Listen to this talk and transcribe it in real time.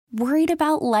Worried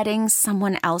about letting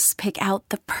someone else pick out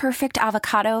the perfect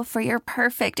avocado for your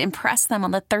perfect impress them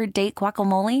on the third date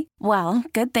guacamole? Well,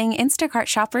 good thing Instacart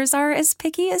shoppers are as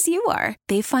picky as you are.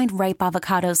 They find ripe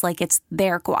avocados like it's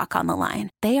their guac on the line.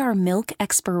 They are milk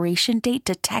expiration date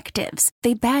detectives.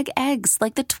 They bag eggs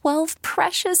like the 12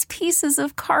 precious pieces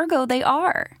of cargo they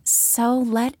are. So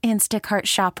let Instacart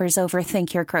shoppers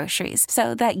overthink your groceries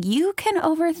so that you can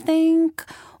overthink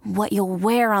what you'll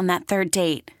wear on that third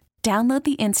date. Download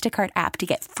the Instacart app to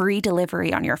get free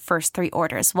delivery on your first 3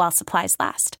 orders while supplies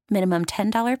last. Minimum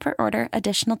 $10 per order.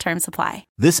 Additional terms apply.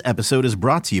 This episode is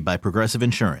brought to you by Progressive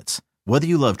Insurance. Whether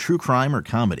you love true crime or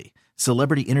comedy,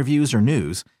 celebrity interviews or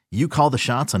news, you call the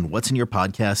shots on what's in your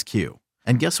podcast queue.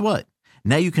 And guess what?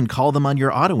 Now you can call them on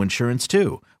your auto insurance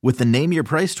too with the Name Your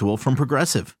Price tool from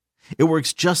Progressive. It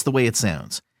works just the way it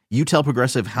sounds. You tell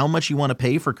Progressive how much you want to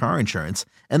pay for car insurance,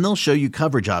 and they'll show you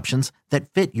coverage options that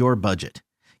fit your budget.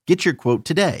 Get your quote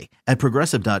today at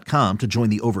Progressive.com to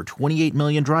join the over 28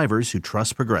 million drivers who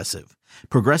trust Progressive.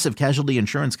 Progressive Casualty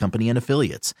Insurance Company and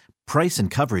Affiliates. Price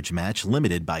and coverage match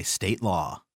limited by state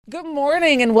law. Good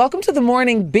morning and welcome to the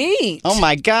Morning Beat. Oh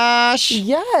my gosh.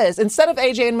 Yes. Instead of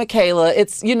AJ and Michaela,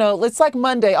 it's like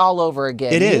Monday all over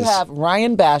again. It is. You have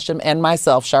Ryan Basham and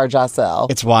myself, Shar Jossell.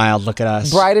 It's wild. Look at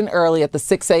us. Bright and early at the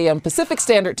 6 a.m. Pacific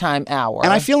Standard Time hour.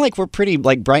 And I feel like we're pretty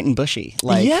bright and bushy.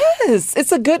 Yes.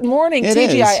 It's a good morning. It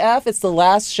TGIF. is. It's the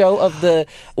last show of the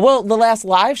last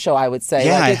live show, I would say.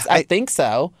 Yeah, I think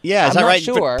so. Yeah, is I'm that right?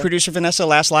 not sure. Producer Vanessa,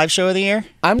 last live show of the year?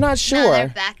 I'm not sure. No, they're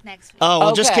back next week. Oh, well,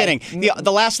 Okay. just kidding.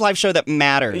 The last live show that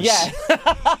matters. Yeah.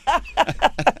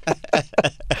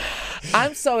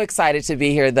 I'm so excited to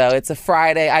be here, though. It's a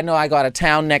Friday. I know I go out of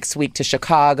town next week to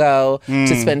Chicago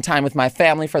to spend time with my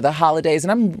family for the holidays,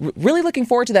 and I'm really looking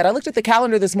forward to that. I looked at the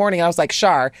calendar this morning, and I was like,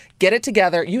 Shar, get it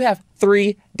together. You have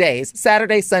 3 days,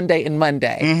 Saturday, Sunday, and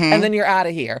Monday, and then you're out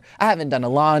of here. I haven't done a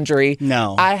laundry.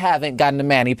 No. I haven't gotten a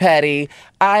mani-pedi.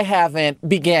 I haven't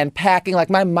began packing. Like,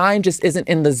 my mind just isn't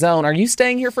in the zone. Are you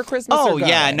staying here for Christmas or Oh,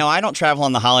 yeah. going? No, I don't travel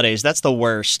on the holidays. That's the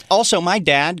worst. Also, my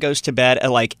dad goes to bed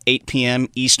at like 8 p.m.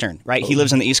 Eastern, right? He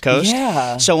lives on the East Coast.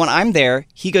 Yeah. So when I'm there,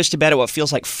 he goes to bed at what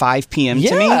feels like 5 p.m. to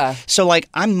Yeah. me. So, like,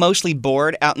 I'm mostly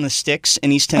bored out in the sticks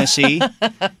in East Tennessee,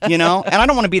 And I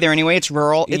don't want to be there anyway. It's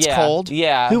rural. It's Yeah, cold.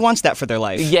 yeah. Who wants that for their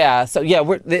life? Yeah, so yeah,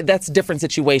 that's different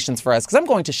situations for us because I'm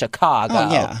going to Chicago.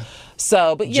 Oh, yeah.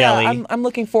 So, but yeah, Jelly. I'm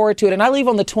looking forward to it, and I leave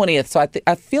on the 20th, so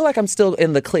I feel like I'm still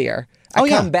in the clear. I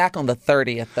come back on the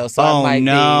 30th though, so I might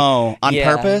no! be,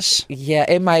 On purpose? Yeah,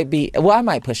 it might be. Well, I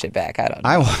might push it back. I don't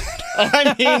know.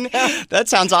 I mean, that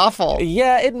sounds awful.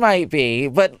 Yeah, it might be.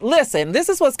 But listen, this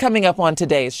is what's coming up on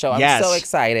today's show. I'm Yes. so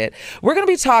excited. We're going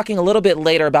to be talking a little bit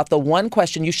later about the one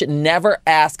question you should never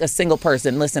ask a single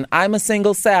person. Listen, I'm a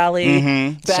single Sally.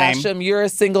 Basham, you're a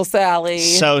single Sally.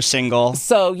 So single.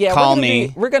 So yeah, Call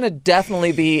we're gonna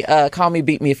definitely be call me,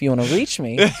 beat me if you want to reach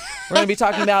me. We're gonna be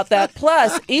talking about that.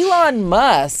 Plus, Elon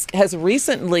Musk has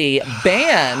recently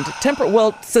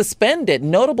suspended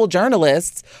notable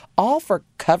journalists, all for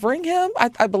covering him.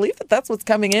 I believe that's what's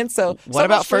coming in. So What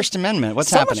about First Amendment? What's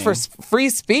so happening? much for free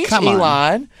speech, Come on.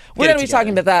 Elon. We're Get gonna it be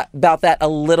talking together. about that a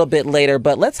little bit later.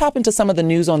 But let's hop into some of the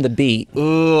news on the beat.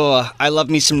 Ooh, I love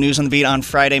me some news on the beat on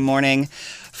Friday morning.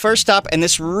 First up, and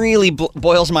this really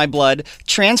boils my blood,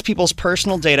 trans people's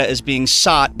personal data is being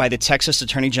sought by the Texas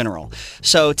Attorney General.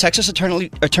 So Texas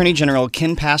Attorney General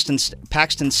Ken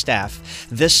Paxton's staff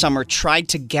this summer tried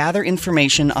to gather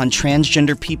information on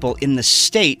transgender people in the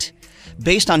state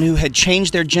based on who had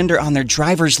changed their gender on their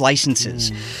driver's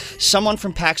licenses. Someone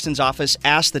from Paxton's office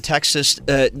asked the Texas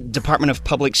Department of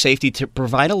Public Safety to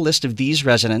provide a list of these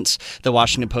residents, the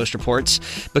Washington Post reports.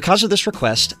 Because of this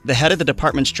request, the head of the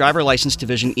department's driver license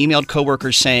division emailed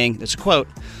coworkers saying, this is a quote,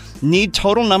 "Need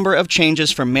total number of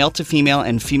changes from male to female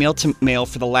and female to male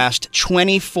for the last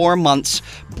 24 months,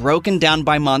 broken down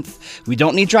by month. We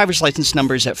don't need driver's license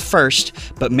numbers at first,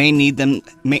 but may need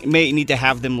to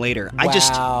have them later."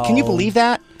 Wow. Can you believe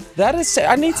that? That is,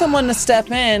 I need someone to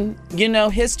step in.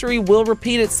 History will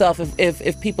repeat itself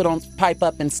if people don't pipe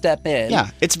up and step in. Yeah,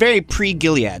 it's very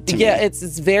pre-Gilead to me. Yeah,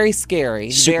 it's very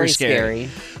scary. Super very scary.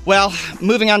 Well,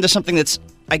 moving on to something that's,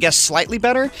 I guess, slightly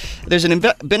better. There's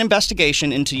been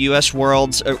investigation into U.S.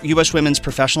 Women's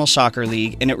Professional Soccer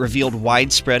League, and it revealed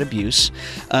widespread abuse.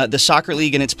 The soccer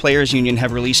league and its players' union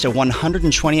have released a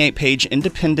 128-page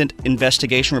independent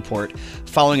investigation report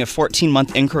following a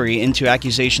 14-month inquiry into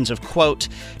accusations of, quote,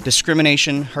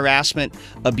 discrimination, harassment,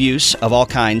 abuse of all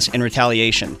kinds, and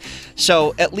retaliation.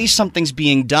 So at least something's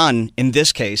being done in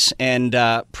this case, and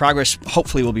progress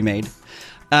hopefully will be made.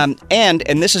 And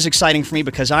this is exciting for me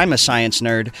because I'm a science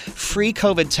nerd, free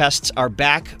COVID tests are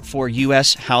back for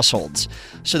U.S. households.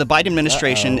 So the Biden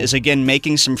administration is again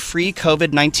making some free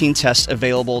COVID-19 tests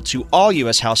available to all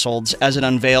U.S. households as it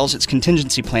unveils its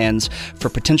contingency plans for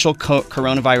potential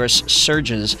coronavirus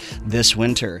surges this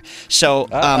winter. So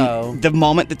the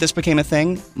moment that this became a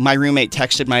thing, my roommate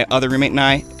texted my other roommate and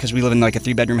I, because we live in like a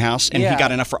 3-bedroom house, and he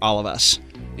got enough for all of us.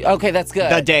 Okay, that's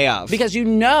good. The day of. Because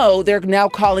they're now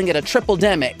calling it a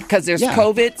triple-demic because there's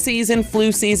COVID season,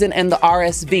 flu season, and the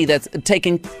RSV that's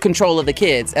taking control of the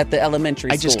kids at the elementary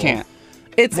school. I just can't.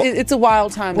 It's a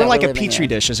wild time. We're like a petri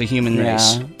dish as a human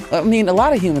race. I mean, a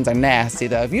lot of humans are nasty,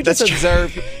 though. If you just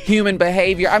observe human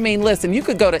behavior, I mean, listen, you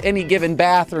could go to any given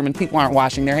bathroom and people aren't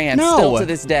washing their hands still to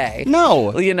this day.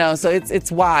 No. You know, so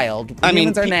it's wild.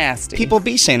 Humans are nasty. People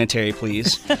be sanitary,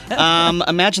 please.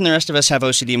 Imagine the rest of us have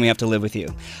OCD and we have to live with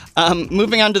you.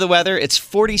 Moving on to the weather, it's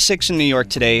 46 in New York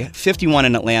today, 51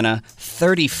 in Atlanta,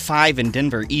 35 in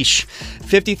Denver,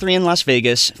 53 in Las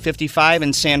Vegas, 55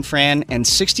 in San Fran, and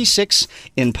 66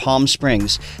 in Palm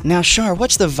Springs. Now, Shar,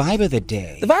 what's the vibe of the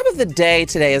day? The vibe of the day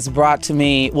today is brought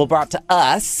to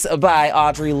us by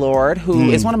Audre Lorde, who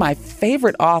is one of my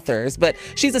favorite authors, but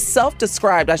she's a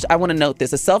self-described, I want to note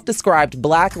this, a self-described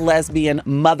Black lesbian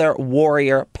mother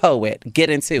warrior poet. Get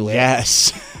into it.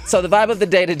 Yes. So the vibe of the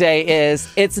day today is,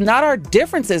 it's not our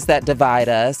differences that divide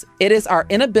us, it is our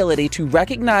inability to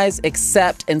recognize,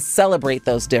 accept, and celebrate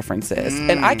those differences.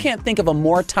 And I can't think of a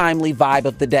more timely vibe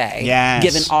of the day,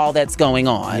 given all that's going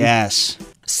on. Yes.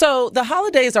 So the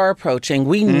holidays are approaching.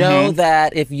 We know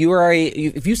that if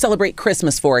you celebrate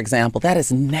Christmas, for example, that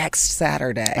is next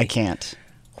Saturday. I can't.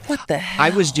 What the hell?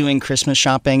 I was doing Christmas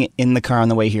shopping in the car on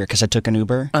the way here because I took an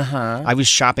Uber. I was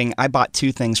shopping. I bought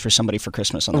 2 things for somebody for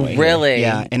Christmas on the way here. Really?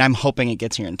 Yeah, and I'm hoping it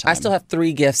gets here in time. I still have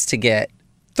 3 gifts to get.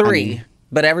 3.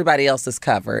 But everybody else is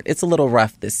covered. It's a little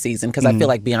rough this season because I feel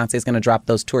like Beyonce is going to drop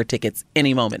those tour tickets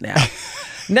any moment now.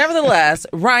 Nevertheless,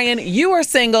 Ryan, you are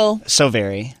single. So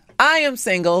very. I am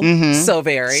single. So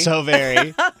very. So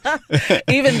very.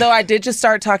 Even though I did just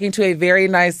start talking to a very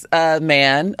nice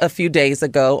man a few days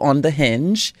ago on the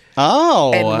Hinge.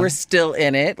 Oh. And we're still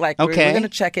in it. Like, we're going to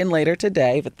check in later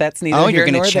today, but that's neither here nor there. Oh,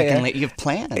 you're going to check in later. You have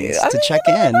plans to check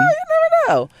in. You never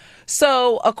know.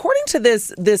 So, according to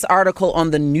this article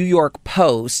on the New York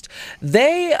Post,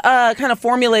 they kind of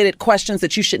formulated questions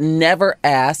that you should never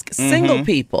ask single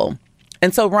people.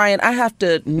 And so, Ryan, I have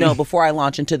to know before I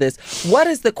launch into this, what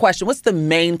is the question? What's the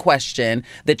main question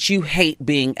that you hate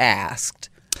being asked?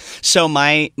 So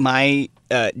my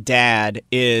dad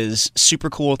is super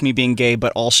cool with me being gay,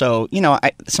 but also,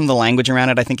 some of the language around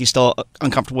it, I think he's still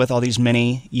uncomfortable with all these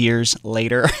many years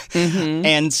later.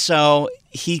 And so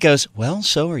he goes, well,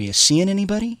 so are you seeing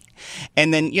anybody?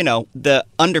 And then, the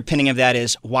underpinning of that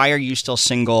is, why are you still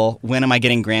single? When am I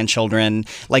getting grandchildren?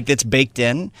 Like, that's baked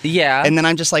in. Yeah. And then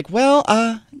I'm just like, well,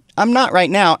 I'm not right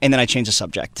now. And then I change the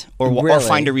subject or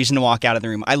find a reason to walk out of the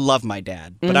room. I love my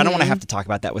dad, but I don't want to have to talk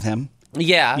about that with him.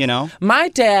 Yeah. My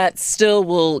dad still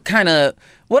will kind of,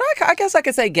 I guess I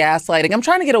could say gaslighting. I'm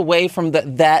trying to get away from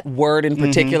that word in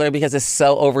particular because it's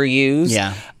so overused.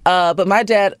 Yeah. But my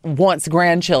dad wants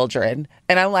grandchildren.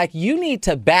 And I'm like, you need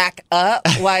to back up.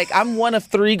 Like, I'm one of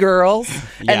 3 girls.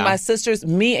 And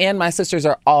me and my sisters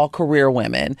are all career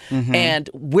women. And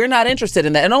we're not interested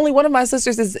in that. And only one of my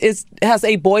sisters has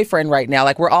a boyfriend right now.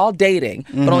 Like, we're all dating.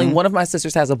 But only one of my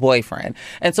sisters has a boyfriend.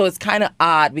 And so it's kind of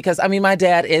odd because, my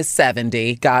dad is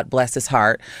 70. God bless his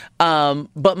heart.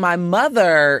 But my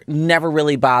mother never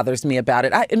really bothers me about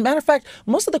it. As a matter of fact,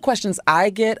 most of the questions I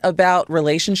get about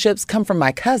relationships come from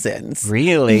my cousins.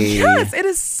 Really? Yes, it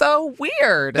is so weird.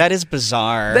 That is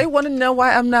bizarre. They want to know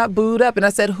why I'm not booed up. And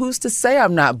I said, who's to say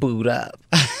I'm not booed up?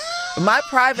 My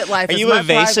private life is my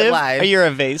private life. Are you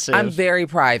evasive? I'm very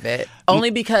private. Only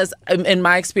because in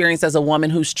my experience as a woman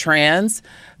who's trans,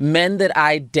 men that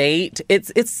I date,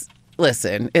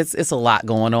 Listen, it's a lot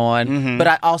going on, but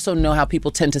I also know how people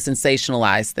tend to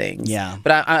sensationalize things. Yeah.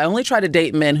 But I only try to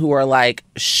date men who are like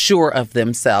sure of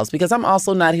themselves because I'm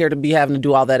also not here to be having to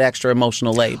do all that extra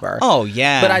emotional labor. Oh,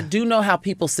 yeah. But I do know how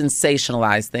people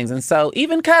sensationalize things. And so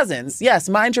even cousins, yes,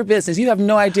 mind your business. You have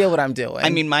no idea what I'm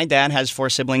doing. My dad has 4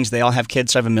 siblings. They all have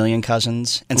kids. So I have a million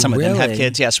cousins, and some of them have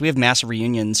kids. Yes, we have massive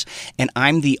reunions, and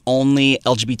I'm the only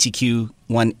LGBTQ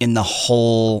one in the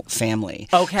whole family.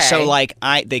 Okay. So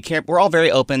they care. We're all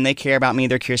very open. They care about me.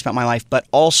 They're curious about my life. But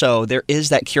also there is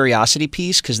that curiosity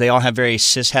piece because they all have very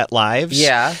cishet lives.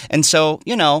 Yeah. And so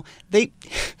I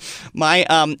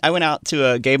went out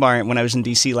to a gay bar when I was in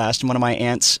DC last, and one of my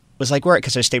aunts was like, where?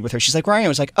 Because I stayed with her. She's like, where are you? I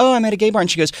was like, oh, I'm at a gay bar. And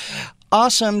she goes,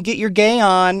 awesome, get your gay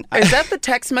on. Is that the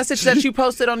text message that you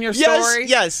posted on your story?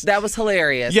 Yes. That was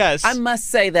hilarious. Yes. I must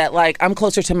say that, like, I'm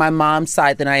closer to my mom's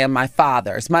side than I am my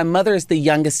father's. My mother is the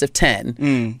youngest of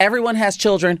 10. Everyone has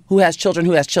children who has children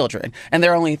who has children. And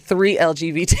there are only 3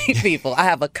 LGBT people. I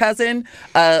have a cousin,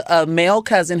 a male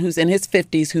cousin who's in his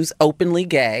 50s who's openly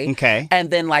gay. Okay. And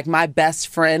then, like, my best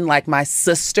friend, like my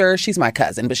sister, she's my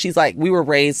cousin, but she's like, we were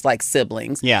raised like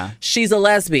siblings. Yeah. She's a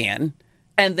lesbian.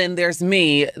 And then there's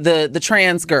me, the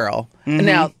trans girl.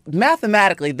 Now,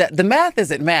 mathematically, the math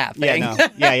isn't math. Yeah, no.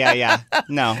 Yeah.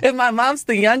 No. If my mom's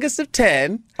the youngest of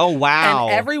 10. Oh, wow.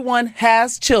 And everyone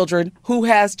has children who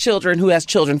has children who has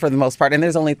children for the most part. And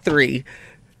there's only 3.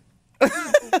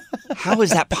 How is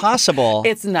that possible?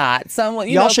 It's not.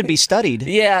 Y'all should be studied.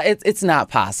 Yeah, it's not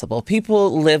possible.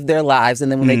 People live their lives,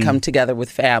 and then when they come together with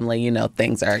family,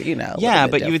 things are, Yeah,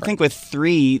 but you would think with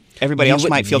 3, everybody else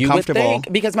might feel comfortable. Would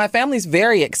think, because my family's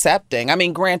very accepting. I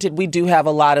mean, granted, we do have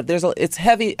a lot of, it's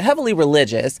heavily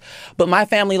religious, but my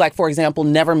family, like, for example,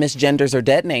 never misgenders or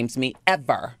dead names me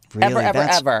ever. Really?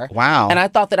 Ever. Wow. And I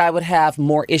thought that I would have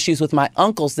more issues with my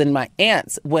uncles than my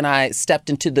aunts when I stepped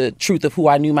into the truth of who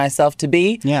I knew myself to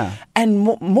be. Yeah. And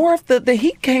more of the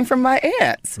heat came from my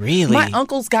aunts. Really? My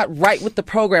uncles got right with the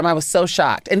program. I was so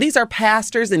shocked. And these are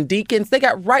pastors and deacons. They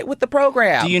got right with the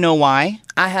program. Do you know why?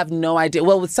 I have no idea.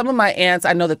 Well, with some of my aunts,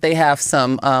 I know that they have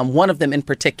some, one of them in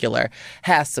particular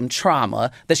has some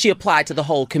trauma that she applied to the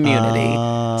whole community.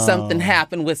 Something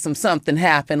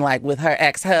happened like with her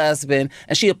ex-husband,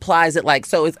 and she applies it like,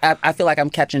 so I feel like I'm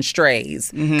catching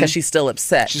strays because she's still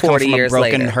upset She's 40 come from years a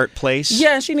broken, later. hurt place?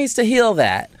 Yeah, she needs to heal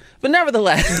that. But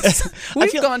nevertheless,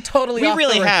 we've gone totally off the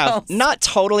rails. We really have. Not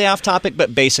totally off topic,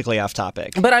 but basically off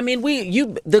topic. But I mean,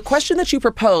 the question that you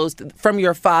proposed from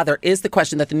your father is the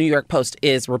question that the New York Post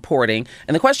is reporting.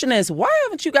 And the question is, why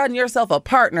haven't you gotten yourself a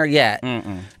partner yet?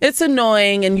 It's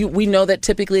annoying, and we know that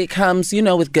typically it comes,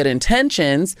 with good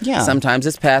intentions. Yeah. Sometimes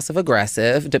it's passive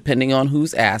aggressive, depending on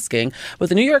who's asking. But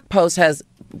the New York Post has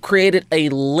created a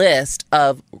list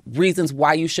of reasons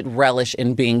why you should relish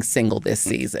in being single this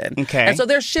season. Okay. And so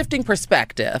they're shifting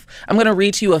perspective. I'm going to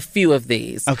read to you a few of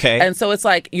these. Okay. And so it's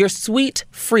like your sweet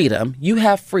freedom. You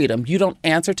have freedom. You don't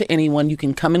answer to anyone. You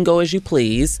can come and go as you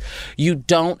please. You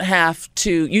don't have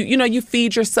to, you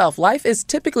feed yourself. Life is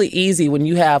typically easy when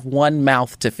you have one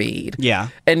mouth to feed. Yeah.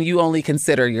 And you only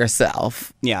consider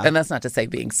yourself. Yeah. And that's not to say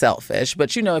being selfish, but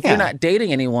if you're not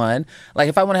dating anyone, like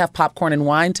if I want to have popcorn and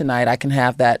wine tonight, I can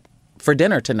have that for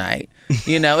dinner tonight.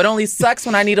 It only sucks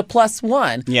when I need a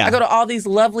 +1. Yeah. I go to all these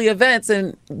lovely events,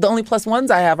 and the only +1s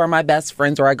I have are my best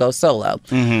friends, or I go solo.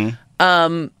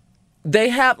 They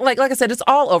have, like I said, it's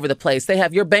all over the place. They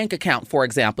have your bank account, for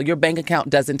example. Your bank account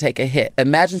doesn't take a hit.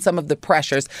 Imagine some of the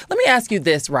pressures. Let me ask you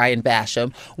this, Ryan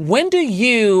Basham. When do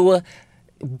you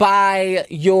buy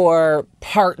your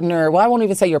partner, well, I won't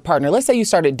even say your partner. Let's say you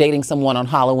started dating someone on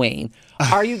Halloween.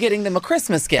 Are you getting them a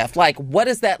Christmas gift? Like, what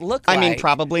does that look like? I mean,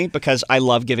 probably, because I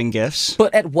love giving gifts.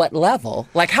 But at what level?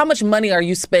 Like, how much money are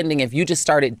you spending if you just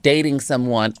started dating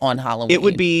someone on Halloween? It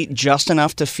would be just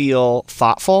enough to feel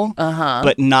thoughtful,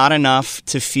 but not enough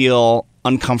to feel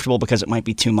uncomfortable because it might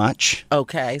be too much.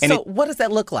 Okay. And so what does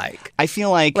that look like? I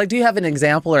feel like... Like, do you have an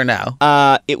example or no?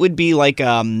 It would be like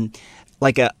a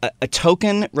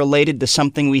token related to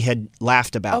something we had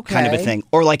laughed about, kind of a thing.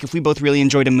 Or like if we both really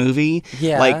enjoyed a movie,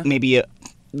 like maybe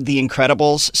The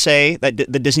Incredibles, say, that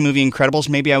the Disney movie Incredibles,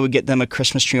 maybe I would get them a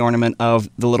Christmas tree ornament of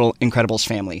the little Incredibles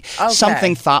family. Okay.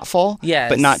 Something thoughtful,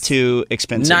 but not too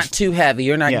expensive. Not too heavy.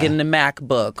 You're not getting a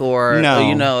MacBook or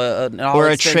an or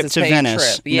a trip to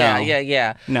Venice. Trip.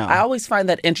 Yeah. No. I always find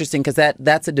that interesting because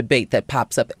that's a debate that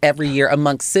pops up every year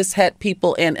amongst cishet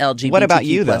people and LGBTQ What about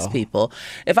you, plus though? people.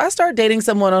 If I start dating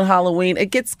someone on Halloween,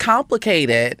 it gets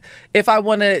complicated. If I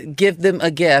want to give them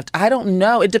a gift, I don't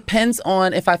know. It depends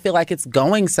on if I feel like it's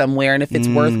going somewhere and if it's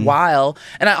worthwhile.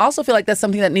 And I also feel like that's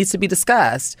something that needs to be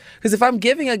discussed. Because if I'm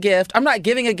giving a gift, I'm not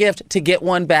giving a gift to get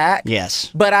one back.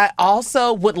 Yes. But I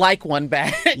also would like one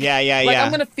back. Yeah. Like, I'm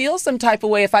going to feel some type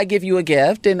of way if I give you a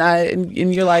gift and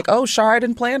you're like, oh, Shar, I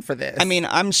didn't plan for this. I mean,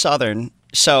 I'm Southern.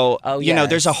 So,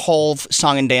 there's a whole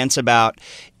song and dance about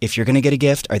if you're going to get a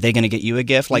gift, are they going to get you a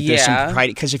gift? Like, there's some pride.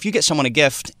 Because if you get someone a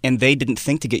gift and they didn't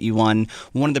think to get you one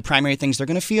of the primary things they're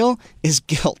going to feel is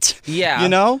guilt.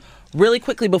 Yeah. Really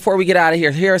quickly before we get out of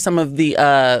here are some of the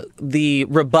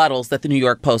rebuttals that the New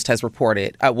York Post has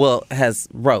reported, has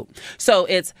wrote. So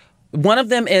it's One of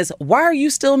them is, why are you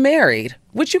still married?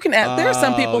 Which you can add. There are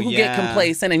some people who get yeah.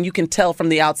 complacent, and you can tell from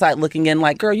the outside looking in,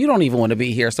 like, girl, you don't even want to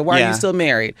be here, so why are you still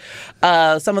married?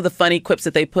 Some of the funny quips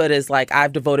that they put is like,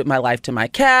 I've devoted my life to my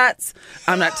cats.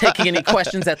 I'm not taking any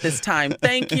questions at this time.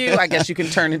 Thank you. I guess you can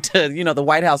turn into, the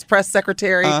White House press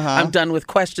secretary. I'm done with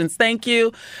questions. Thank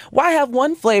you. Why have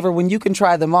one flavor when you can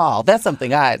try them all? That's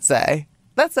something I'd say.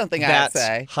 That's something I'd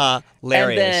say.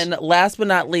 Hilarious. And then, last but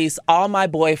not least, all my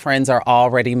boyfriends are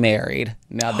already married.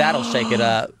 Now, that'll shake it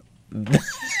up.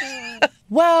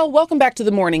 Well, welcome back to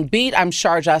The Morning Beat. I'm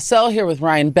Shar Jossell here with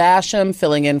Ryan Basham,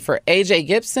 filling in for AJ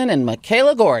Gibson and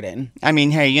Michaela Gordon. I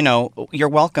mean, hey, you're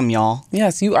welcome, y'all.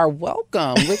 Yes, you are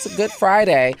welcome. It's a good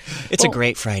Friday. It's a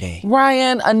great Friday.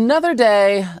 Ryan, another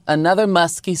day, another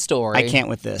musky story. I can't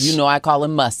with this. You know I call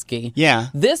him musky. Yeah.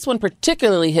 This one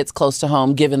particularly hits close to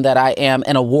home, given that I am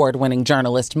an award-winning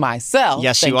journalist myself.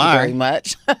 Yes, Thank you are. very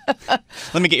much.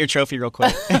 Let me get your trophy real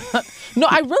quick. No,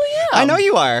 I really am. I know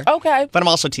you are. Okay. But I'm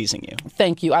also teasing you.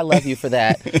 Thank you. I love you for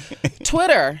that.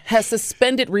 Twitter has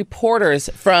suspended reporters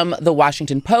from the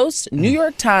Washington Post, New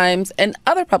York Times, and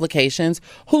other publications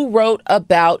who wrote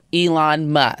about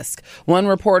Elon Musk. One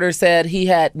reporter said he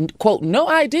had, quote, no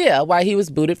idea why he was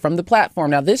booted from the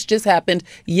platform. Now, this just happened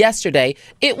yesterday.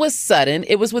 It was sudden.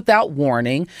 It was without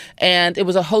warning. And it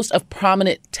was a host of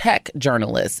prominent tech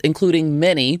journalists, including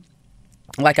many,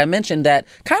 like I mentioned, that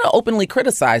kind of openly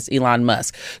criticized Elon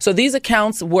Musk. So these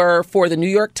accounts were for the New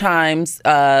York Times,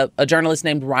 a journalist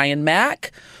named Ryan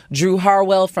Mack, Drew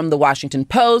Harwell from the Washington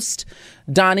Post,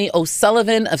 Donnie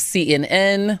O'Sullivan of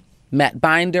CNN, Matt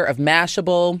Binder of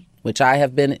Mashable, which I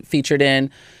have been featured in,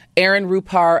 Aaron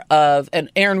Rupar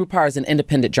is an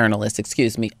independent journalist,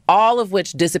 all of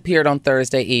which disappeared on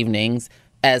Thursday evenings,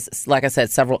 as, like I said,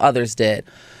 several others did.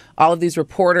 All of these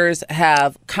reporters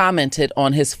have commented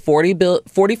on his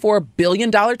 $44 billion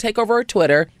takeover of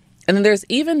Twitter. And then there's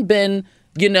even been,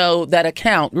 that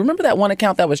account. Remember that one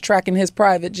account that was tracking his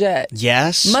private jet?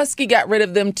 Yes. Muskie got rid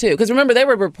of them, too. Because remember, they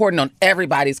were reporting on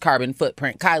everybody's carbon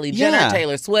footprint. Kylie Jenner,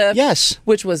 Taylor Swift. Yes.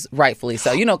 Which was rightfully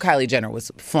so. Kylie Jenner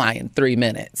was flying 3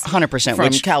 minutes. 100%.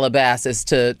 From Calabasas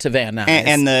to Van Nuys.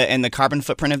 And the carbon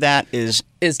footprint of that is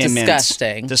immense.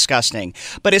 Disgusting.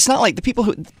 But it's not like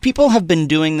people have been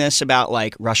doing this about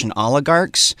like Russian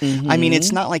oligarchs. Mm-hmm. I mean,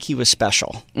 it's not like he was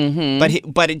special.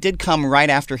 Mm-hmm. But it did come right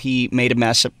after he made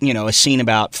a scene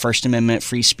about First Amendment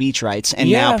free speech rights,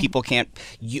 and now people can't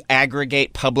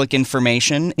aggregate public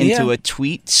information into a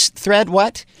tweet thread.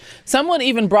 What? Someone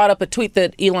even brought up a tweet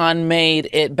that Elon made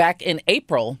it back in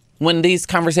April, when these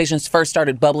conversations first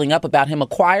started bubbling up about him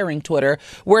acquiring Twitter,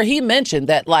 where he mentioned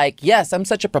that, yes, I'm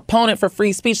such a proponent for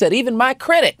free speech that even my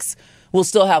critics will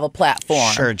still have a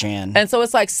platform. Sure, Jan. And so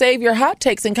it's like, save your hot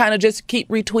takes and kind of just keep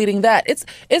retweeting that.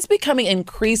 It's becoming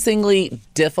increasingly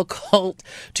difficult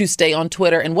to stay on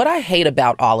Twitter. And what I hate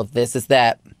about all of this is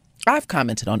that I've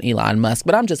commented on Elon Musk,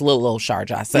 but I'm just little Shar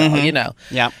Jossell,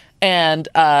 Yeah. And,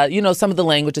 some of the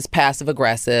language is passive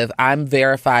aggressive. I'm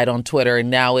verified on Twitter, and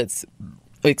now it's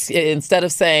instead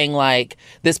of saying like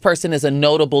this person is a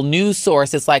notable news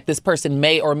source, it's like this person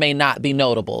may or may not be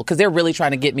notable, because they're really trying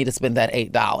to get me to spend that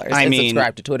 $8 and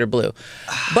subscribe to Twitter Blue.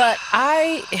 But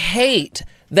I hate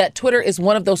that Twitter is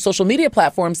one of those social media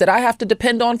platforms that I have to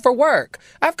depend on for work.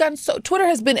 Twitter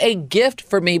has been a gift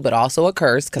for me, but also a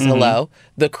curse, because hello,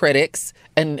 the critics,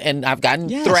 and I've gotten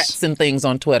threats and things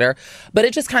on Twitter. But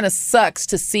it just kind of sucks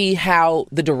to see how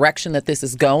the direction that this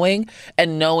is going,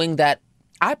 and knowing that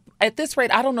at this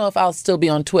rate, I don't know if I'll still be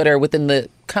on Twitter within the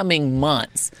coming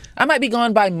months. I might be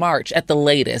gone by March at the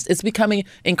latest. It's becoming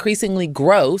increasingly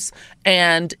gross,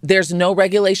 and there's no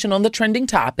regulation on the trending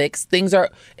topics. It's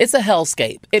a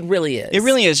hellscape. It really is. It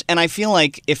really is. And I feel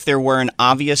like if there were an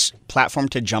obvious platform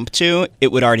to jump to,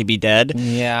 it would already be dead.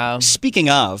 Yeah. Speaking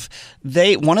of,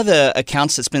 one of the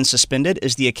accounts that's been suspended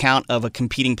is the account of a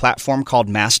competing platform called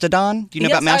Mastodon. Do you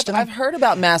know about Mastodon? I've heard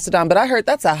about Mastodon, but I heard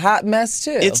that's a hot mess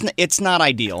too. It's not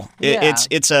ideal.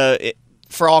 It's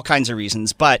for all kinds of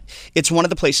reasons, but it's one of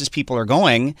the places people are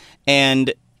going,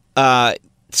 and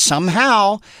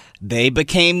somehow they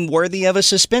became worthy of a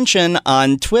suspension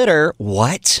on Twitter.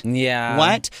 What? Yeah.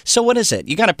 What? So what is it?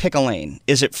 You got to pick a lane.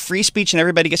 Is it free speech and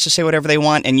everybody gets to say whatever they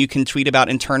want, and you can tweet about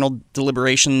internal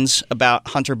deliberations about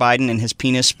Hunter Biden and his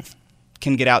penis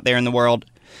can get out there in the world?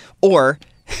 Or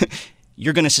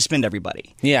you're going to suspend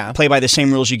everybody. Yeah. Play by the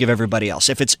same rules you give everybody else.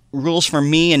 If it's rules for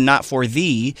me and not for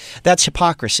thee, that's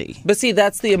hypocrisy. But see,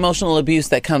 that's the emotional abuse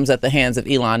that comes at the hands of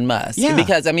Elon Musk. Yeah.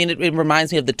 Because, I mean, it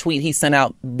reminds me of the tweet he sent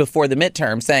out before the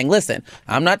midterm saying, listen,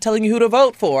 I'm not telling you who to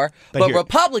vote for, but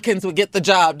Republicans would get the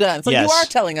job done. So Yes. you are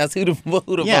telling us who to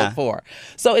vote for.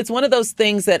 So it's one of those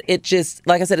things that it just,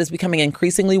 like I said, is becoming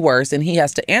increasingly worse, and he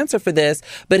has to answer for this.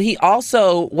 But he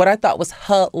also, what I thought was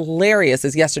hilarious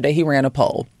is yesterday he ran a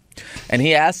poll. And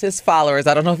he asked his followers,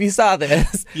 I don't know if you saw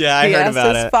this. Yeah, I heard about it. He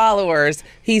asked his followers,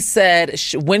 he said,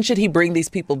 when should he bring these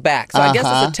people back? So I guess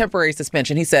it's a temporary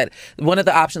suspension. He said one of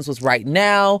the options was right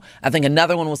now. I think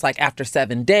another one was like after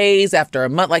 7 days, after a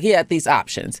month. Like he had these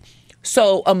options.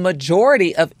 So a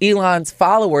majority of Elon's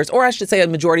followers, or I should say a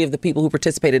majority of the people who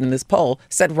participated in this poll,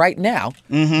 said right now,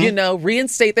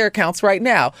 reinstate their accounts right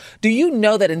now. Do you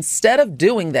know that instead of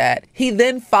doing that, he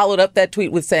then followed up that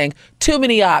tweet with saying, too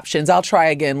many options, I'll try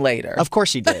again later. Of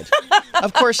course he did.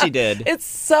 Of course he did. It's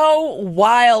so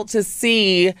wild to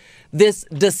see this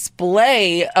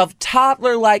display of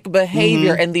toddler-like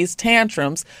behavior and these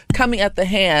tantrums coming at the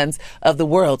hands of the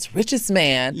world's richest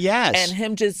man. Yes. And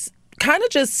him just kind of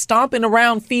just stomping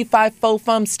around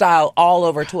fee-fi-fo-fum style all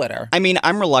over Twitter. I mean,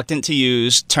 I'm reluctant to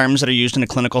use terms that are used in a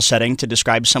clinical setting to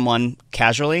describe someone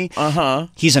casually.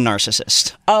 He's a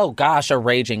narcissist. Oh, gosh, a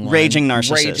raging one. Raging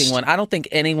narcissist. Raging one. I don't think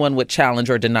anyone would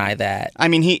challenge or deny that. I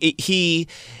mean, he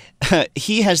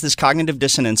has this cognitive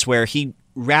dissonance where he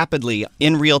rapidly,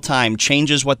 in real time,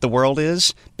 changes what the world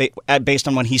is based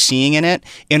on what he's seeing in it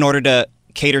in order to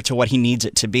cater to what he needs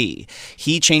it to be.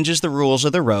 He changes the rules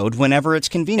of the road whenever it's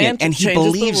convenient, and he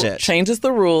believes it. Changes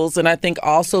the rules, and I think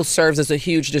also serves as a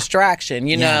huge distraction.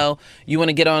 You know, you want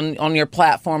to get on your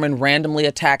platform and randomly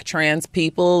attack trans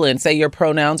people and say your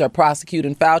pronouns are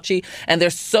prosecuting Fauci, and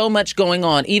there's so much going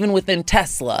on, even within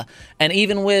Tesla, and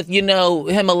even with,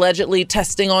 him allegedly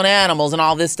testing on animals and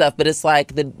all this stuff, but it's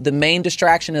like the main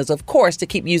distraction is, of course, to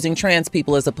keep using trans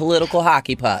people as a political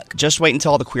hockey puck. Just wait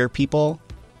until all the queer people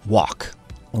walk.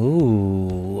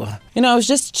 Ooh. It was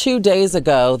just 2 days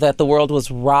ago that the world was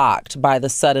rocked by the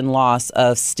sudden loss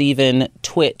of Stephen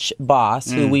Twitch Boss,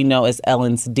 who we know as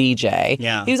Ellen's DJ.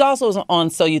 Yeah. He was also on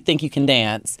So You Think You Can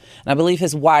Dance. And I believe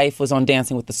his wife was on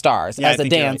Dancing with the Stars as a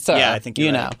dancer. Yeah, I think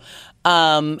you're right.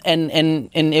 And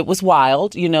it was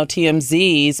wild.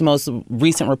 TMZ's most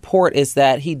recent report is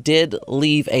that he did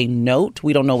leave a note.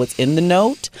 We don't know what's in the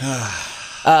note.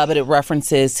 But it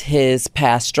references his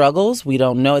past struggles. We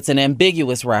don't know. It's an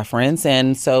ambiguous reference.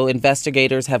 And so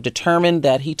investigators have determined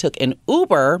that he took an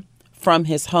Uber from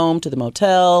his home to the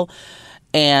motel,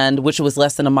 which was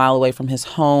less than a mile away from his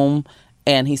home.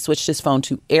 And he switched his phone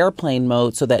to airplane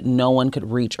mode so that no one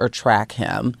could reach or track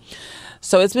him.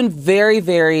 So it's been very,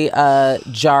 very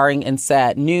jarring and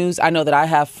sad news. I know that I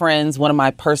have friends. One of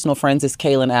my personal friends is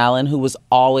Kaylin Allen, who was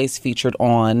always featured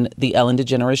on The Ellen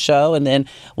DeGeneres Show. And then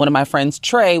one of my friends,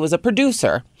 Trey, was a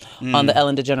producer on The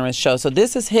Ellen DeGeneres Show. So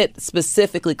this has hit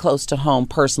specifically close to home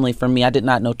personally for me. I did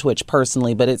not know Twitch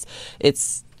personally, but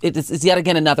it's yet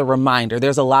again another reminder.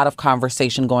 There's a lot of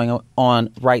conversation going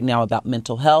on right now about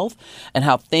mental health and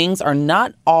how things are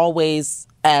not always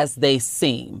as they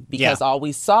seem, because all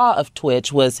we saw of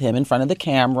Twitch was him in front of the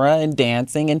camera and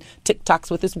dancing and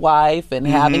TikToks with his wife and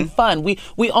having fun. We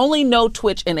only know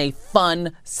Twitch in a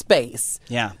fun space.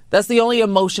 Yeah. That's the only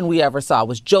emotion we ever saw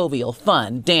was jovial,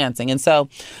 fun, dancing. And so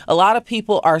a lot of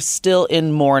people are still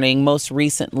in mourning. Most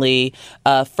recently,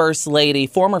 former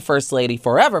First Lady,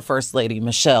 forever First Lady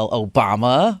Michelle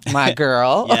Obama, my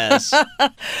girl. Yes.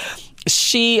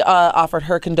 She offered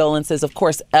her condolences. Of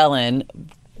course, Ellen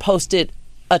posted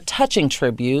a touching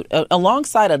tribute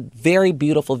alongside a very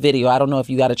beautiful video. I don't know if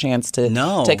you got a chance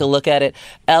to take a look at it.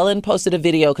 Ellen posted a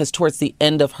video because towards the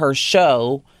end of her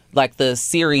show, like the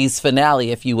series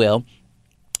finale, if you will,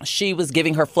 she was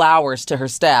giving her flowers to her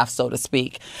staff, so to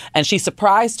speak. And she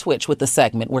surprised Twitch with the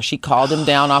segment where she called him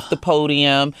down off the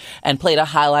podium and played a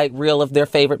highlight reel of their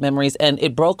favorite memories. And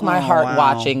it broke my heart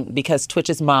watching because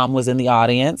Twitch's mom was in the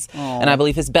audience. And I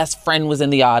believe his best friend was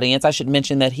in the audience. I should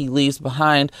mention that he leaves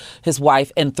behind his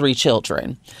wife and 3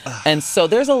 children. And so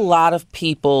there's a lot of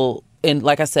people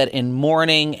like I said, in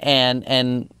mourning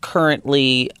and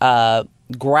currently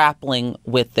grappling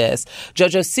with this.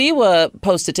 Jojo Siwa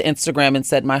posted to Instagram and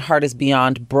said, "My heart is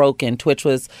beyond broken. Twitch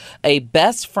was a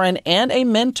best friend and a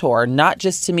mentor, not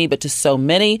just to me, but to so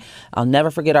many. I'll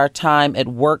never forget our time at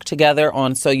work together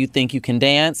on So You Think You Can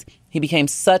Dance. He became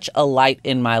such a light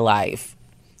in my life."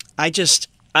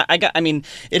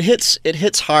 It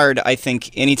hits hard, I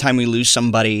think, anytime we lose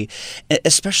somebody,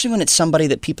 especially when it's somebody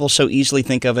that people so easily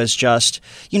think of as just,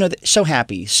 so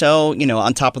happy, so,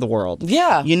 on top of the world.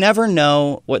 Yeah. You never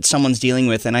know what someone's dealing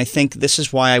with, and I think this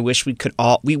is why I wish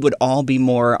we would all be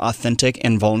more authentic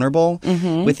and vulnerable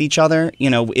with each other.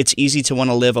 It's easy to want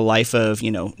to live a life of,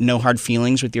 no hard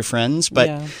feelings with your friends, but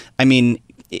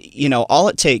all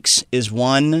it takes is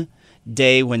one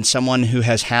day when someone who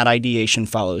has had ideation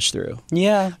follows through.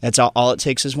 Yeah. That's all it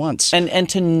takes is once. And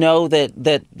to know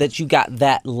that you got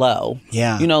that low.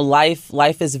 Yeah.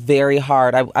 Life is very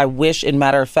hard. I wish, in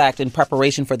matter of fact, in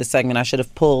preparation for the segment, I should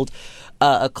have pulled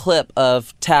a clip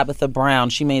of Tabitha Brown.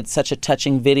 She made such a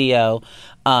touching video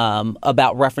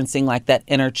about referencing like that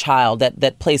inner child,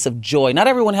 that place of joy. Not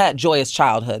everyone had joyous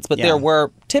childhoods, but there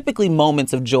were typically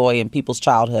moments of joy in people's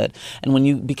childhood. And when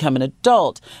you become an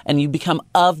adult and you become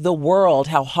of the world,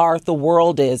 how hard the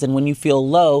world is, and when you feel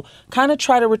low, kind of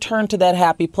try to return to that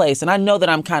happy place. And I know that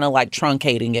I'm kind of like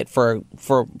truncating it for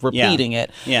repeating it.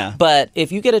 Yeah. But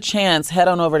if you get a chance, head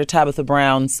on over to Tabitha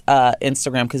Brown's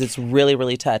Instagram, because it's really,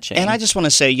 really touching. And I just want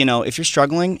to say, if you're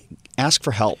struggling, ask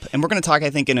for help. And we're going to talk, I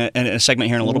think, in a segment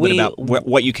here in a little bit about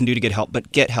what you can do to get help. But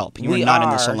get help. You are not in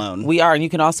this alone. We are. And you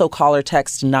can also call or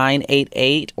text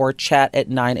 988 or chat at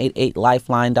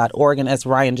 988lifeline.org. And as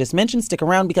Ryan just mentioned, stick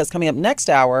around, because coming up next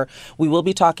hour, we will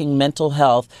be talking mental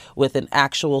health with an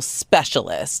actual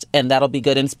specialist. And that'll be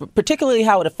good. And particularly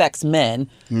how it affects men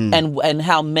and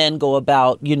how men go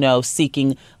about,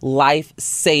 seeking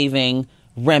life-saving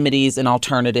remedies and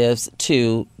alternatives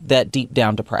to that deep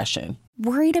down depression.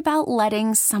 Worried about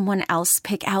letting someone else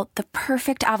pick out the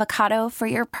perfect avocado for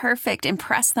your perfect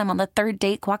impress them on the third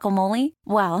date guacamole?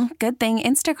 Well, good thing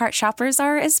Instacart shoppers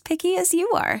are as picky as you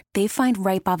are. They find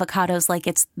ripe avocados like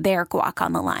it's their guac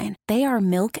on the line. They are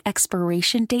milk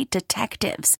expiration date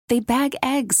detectives. They bag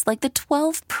eggs like the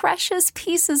 12 precious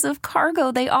pieces of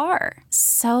cargo they are.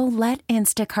 So let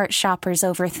Instacart shoppers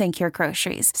overthink your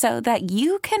groceries so that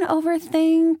you can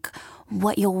overthink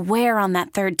what you'll wear on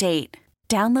that third date.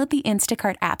 Download the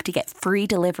Instacart app to get free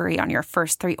delivery on your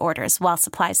first 3 orders while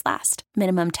supplies last.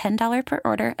 Minimum $10 per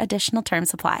order. Additional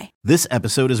terms apply. This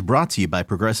episode is brought to you by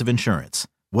Progressive Insurance.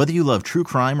 Whether you love true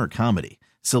crime or comedy,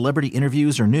 celebrity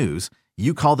interviews or news,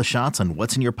 you call the shots on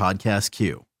what's in your podcast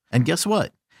queue. And guess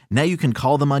what? Now you can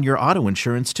call them on your auto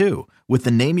insurance too, with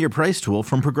the Name Your Price tool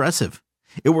from Progressive.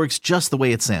 It works just the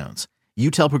way it sounds.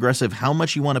 You tell Progressive how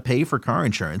much you want to pay for car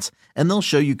insurance, and they'll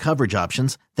show you coverage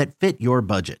options that fit your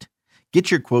budget. Get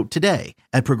your quote today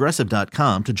at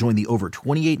Progressive.com to join the over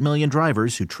 28 million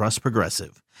drivers who trust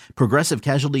Progressive. Progressive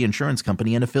Casualty Insurance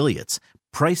Company and Affiliates.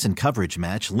 Price and coverage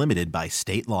match limited by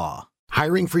state law.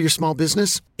 Hiring for your small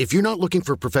business? If you're not looking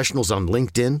for professionals on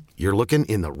LinkedIn, you're looking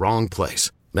in the wrong place.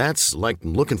 That's like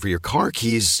looking for your car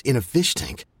keys in a fish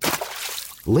tank.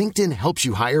 LinkedIn helps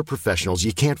you hire professionals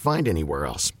you can't find anywhere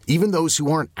else, even those who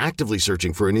aren't actively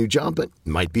searching for a new job but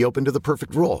might be open to the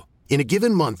perfect role. In a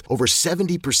given month, over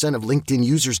 70% of LinkedIn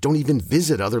users don't even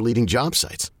visit other leading job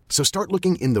sites. So start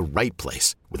looking in the right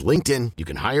place. With LinkedIn, you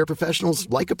can hire professionals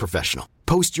like a professional.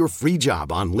 Post your free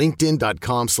job on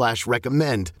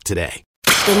linkedin.com/recommend today.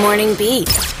 The Morning Beat.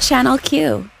 Channel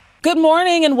Q. Good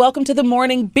morning and welcome to The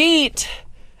Morning Beat.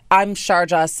 I'm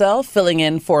Sharjah Sell, filling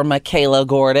in for Michaela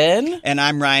Gordon. And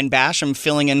I'm Ryan Bash. I'm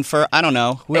filling in for, I don't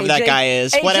know, whoever that guy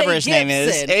is, whatever his name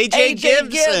is. AJ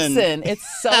Gibson. It's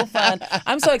so fun.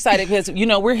 I'm so excited because,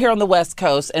 we're here on the West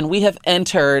Coast and we have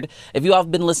entered, if you all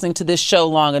have been listening to this show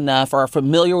long enough or are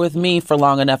familiar with me for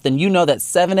long enough, then you know that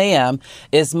 7 a.m.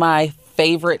 is my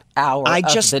favorite hour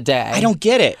of the day. I don't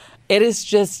get it. It is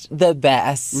just the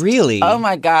best. Really? Oh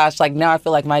my gosh. Like now I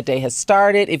feel like my day has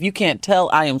started. If you can't tell,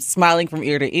 I am smiling from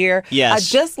ear to ear. Yes. I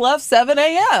just love 7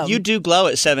 a.m. You do glow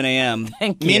at 7 a.m.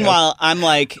 Thank you. Meanwhile, I'm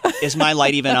like, is my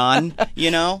light even on?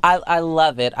 I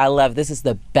love it. This is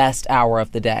the best hour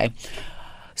of the day.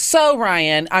 So,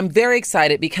 Ryan, I'm very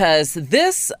excited because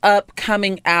this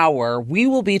upcoming hour, we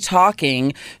will be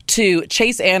talking to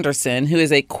Chase Anderson, who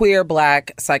is a queer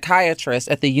Black psychiatrist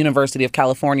at the University of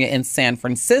California in San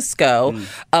Francisco,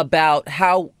 about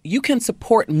how you can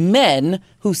support men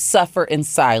who suffer in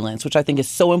silence, which I think is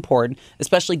so important,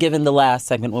 especially given the last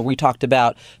segment where we talked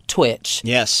about Twitch.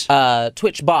 Yes.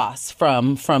 Twitch Boss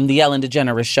from the Ellen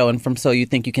DeGeneres show and from So You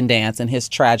Think You Can Dance, and his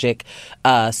tragic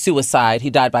suicide. He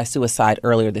died by suicide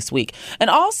earlier this week. And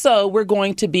also, we're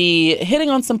going to be hitting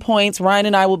on some points. Ryan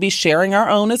and I will be sharing our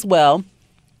own as well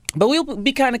But we'll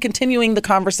be kind of continuing the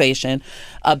conversation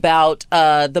about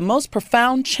the most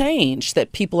profound change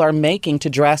that people are making to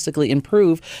drastically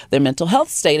improve their mental health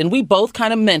state. And we both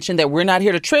kind of mentioned that we're not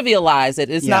here to trivialize it.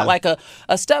 It's not like a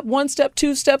step 1, step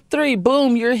 2, step 3,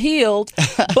 boom, you're healed.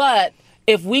 But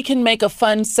if we can make a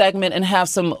fun segment and have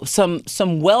some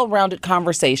well-rounded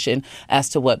conversation as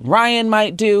to what Ryan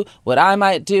might do, what I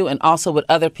might do, and also what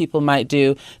other people might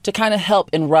do to kind of help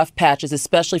in rough patches,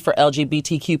 especially for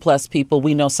LGBTQ plus people.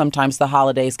 We know sometimes the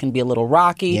holidays can be a little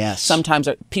rocky. Yes. Sometimes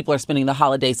people are spending the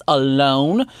holidays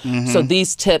alone. So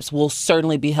these tips will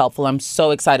certainly be helpful. I'm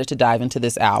so excited to dive into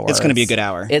this hour. It's going to be a good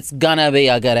hour. It's going to be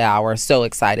a good hour. So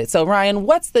excited. So Ryan,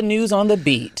 what's the news on the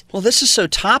beat? Well, this is so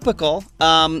topical.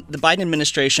 The Biden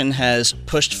administration has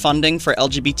pushed funding for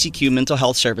LGBTQ mental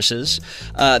health services.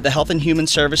 The Health and Human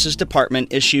Services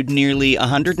Department issued nearly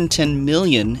 $110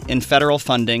 million in federal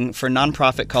funding for a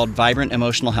nonprofit called Vibrant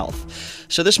Emotional Health.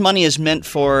 So this money is meant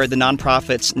for the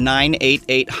nonprofit's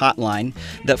 988 hotline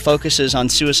that focuses on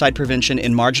suicide prevention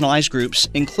in marginalized groups,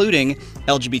 including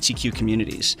LGBTQ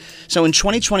communities. So in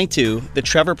 2022, the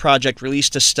Trevor Project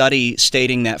released a study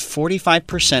stating that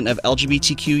 45% of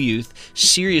LGBTQ youth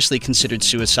seriously considered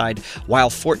suicide, while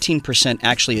 14%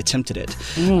 actually attempted it.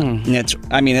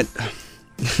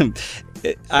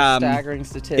 Staggering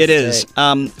statistic. It is.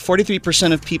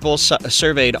 43% of people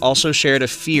surveyed also shared a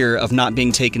fear of not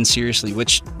being taken seriously,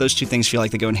 which those two things feel like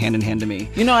they go hand in hand to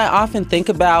me. You know, I often think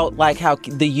about like how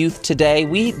the youth today,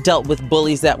 we dealt with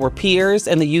bullies that were peers,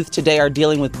 and the youth today are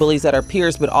dealing with bullies that are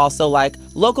peers, but also like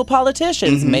local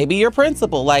politicians, maybe your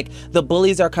principal. Like the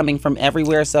bullies are coming from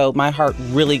everywhere, so my heart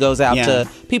really goes out to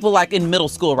people like in middle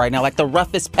school right now, like the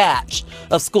roughest patch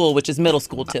of school, which is middle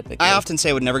school typically. I often say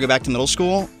I would never go back to middle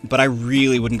school, but I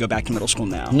really wouldn't go back to middle school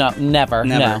now. No, never.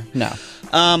 No.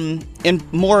 In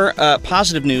more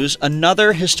positive news,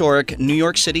 another historic New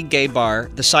York City gay bar,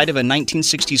 the site of a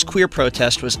 1960s queer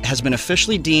protest, has been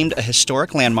officially deemed a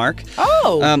historic landmark.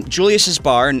 Julius's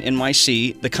Bar in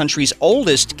NYC, the country's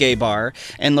oldest gay bar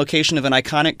and location of an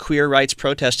iconic queer rights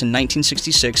protest in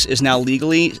 1966, is now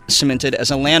legally cemented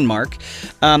as a landmark.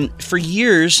 For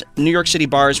years, New York City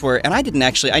bars were, and I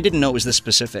didn't know it was this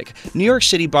specific. New York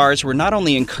City bars were not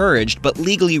only encouraged, but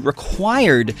legally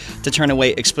required to turn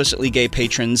away explicitly gay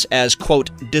patrons as,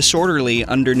 quote, disorderly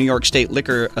under New York State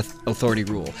Liquor Authority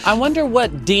rule. I wonder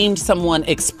what deemed someone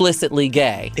explicitly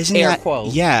gay. Isn't Air that,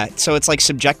 quote. Yeah, so it's like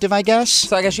subjective, I guess?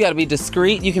 So I guess you got to be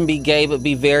discreet. You can be gay, but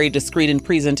be very discreet in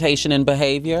presentation and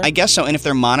behavior. I guess so. And if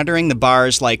they're monitoring the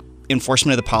bar's, like,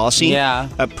 enforcement of the policy,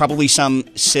 probably some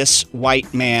cis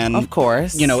white man, of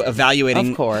course,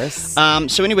 evaluating. Of course.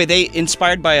 So anyway, they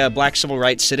inspired by a Black civil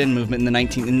rights sit-in movement in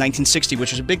 1960,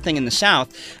 which was a big thing in the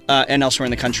South and elsewhere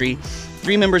in the country.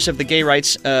 3 members of the gay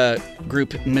rights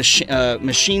group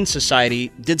Machine Society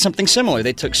did something similar.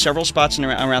 They took several spots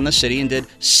around the city and did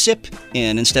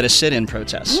sip-in instead of sit-in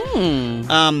protests.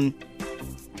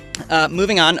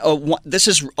 Moving on, this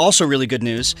is also really good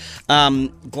news.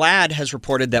 GLAAD has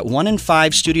reported that 1 in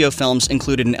 5 studio films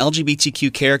included an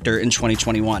LGBTQ character in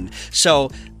 2021.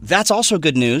 So that's also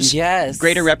good news. Yes.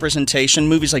 Greater representation,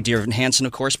 movies like Dear Evan Hansen,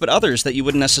 of course, but others that you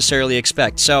wouldn't necessarily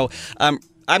expect. So I'm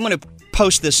going to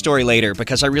post this story later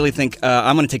because I really think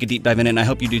I'm going to take a deep dive in it, and I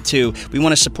hope you do too. We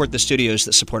want to support the studios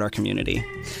that support our community.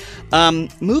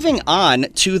 Moving on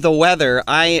to the weather,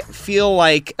 I feel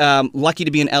like lucky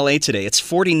to be in LA today. It's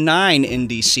 49 in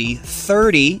DC,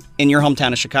 30 in your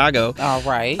hometown of Chicago. All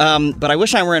right. But I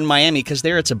wish I were in Miami because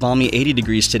there it's a balmy 80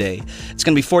 degrees today. It's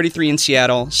going to be 43 in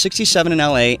Seattle, 67 in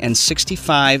LA, and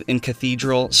 65 in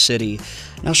Cathedral City.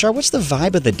 Now, Shar, what's the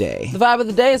vibe of the day? The vibe of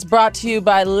the day is brought to you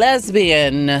by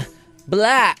lesbian,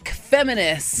 Black,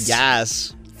 feminist.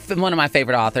 Yes. One of my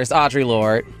favorite authors, Audre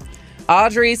Lorde.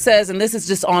 Audrey says, and this is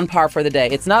just on par for the day,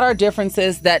 it's not our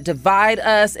differences that divide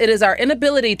us. It is our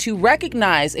inability to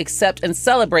recognize, accept, and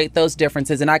celebrate those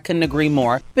differences. And I couldn't agree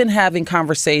more. We've been having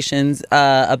conversations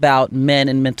about men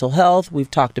and mental health.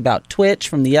 We've talked about Twitch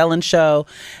from The Ellen Show.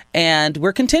 And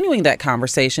we're continuing that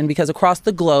conversation because across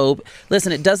the globe,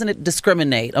 listen, it doesn't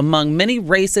discriminate. Among many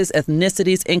races,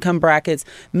 ethnicities, income brackets,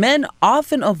 men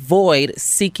often avoid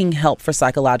seeking help for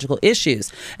psychological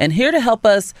issues. And here to help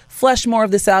us flesh more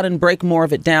of this out and break more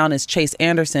of it down is Chase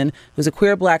Anderson, who's a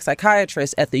queer Black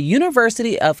psychiatrist at the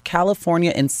University of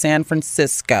California in San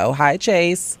Francisco. Hi,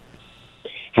 Chase.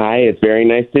 Hi, it's very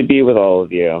nice to be with all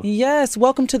of you. Yes,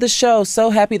 welcome to the show.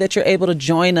 So happy that you're able to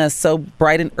join us so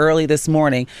bright and early this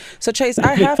morning. So Chase,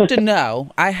 I have to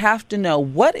know,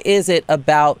 what is it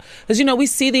about, because we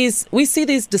see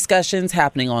these discussions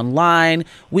happening online.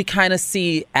 We kind of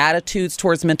see attitudes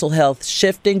towards mental health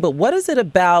shifting, but what is it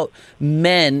about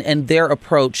men and their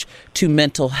approach to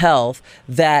mental health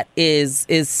that is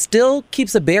still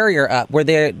keeps a barrier up where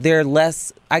they're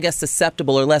less, I guess,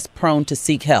 susceptible or less prone to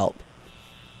seek help?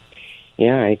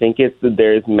 Yeah, I think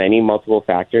there's many multiple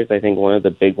factors. I think one of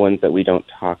the big ones that we don't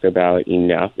talk about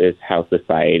enough is how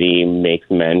society makes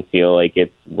men feel like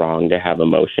it's wrong to have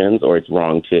emotions or it's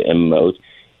wrong to emote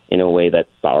in a way that's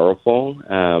sorrowful.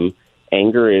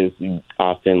 Anger is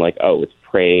often like, oh, it's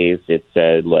praised. It's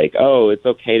said like, oh, it's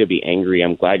okay to be angry.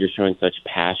 I'm glad you're showing such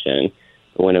passion.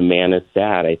 But when a man is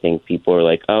sad, I think people are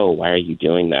like, oh, why are you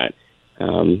doing that?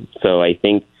 So I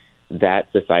think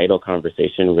that societal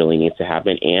conversation really needs to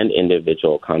happen, and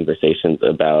individual conversations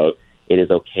about it is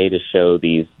okay to show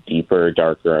these deeper,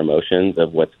 darker emotions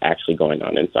of what's actually going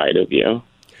on inside of you.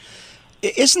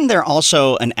 Isn't there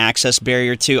also an access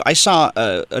barrier too? I saw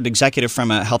an executive from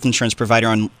a health insurance provider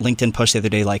on LinkedIn post the other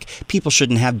day, like, people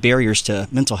shouldn't have barriers to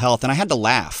mental health. And I had to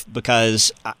laugh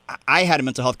because I had a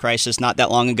mental health crisis not that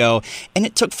long ago, and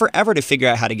it took forever to figure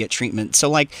out how to get treatment. So,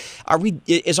 like,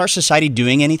 is our society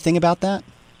doing anything about that?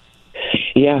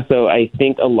 Yeah, so I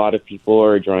think a lot of people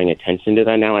are drawing attention to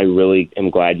that now. I really am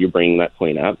glad you're bringing that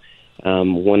point up.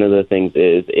 One of the things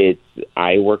is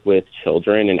I work with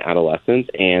children and adolescents,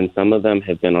 and some of them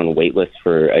have been on wait lists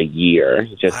for a year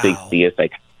just to see a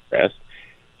psychiatrist.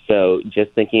 So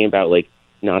just thinking about, like,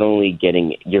 not only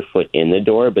getting your foot in the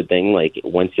door, but then, like,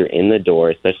 once you're in the door,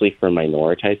 especially for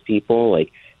minoritized people,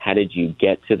 like, how did you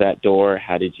get to that door?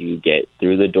 How did you get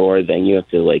through the door? Then you have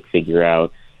to, like, figure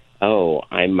out, oh,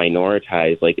 I'm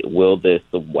minoritized. Like, will the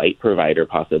white provider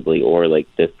possibly, or like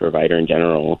this provider in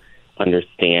general,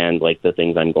 understand like the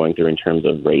things I'm going through in terms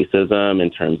of racism,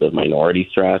 in terms of minority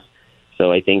stress?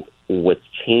 So I think what's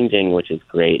changing, which is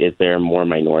great, is there are more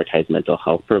minoritized mental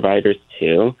health providers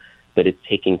too, but it's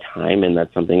taking time, and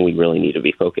that's something we really need to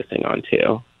be focusing on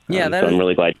too. Yeah, so I'm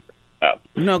really glad.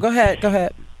 No, go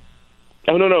ahead.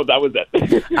 Oh, no, that was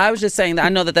it. I was just saying that I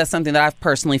know that that's something that I've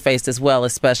personally faced as well,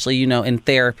 especially, in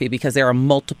therapy, because there are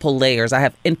multiple layers. I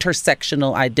have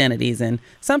intersectional identities, and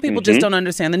some people just don't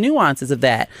understand the nuances of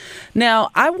that. Now,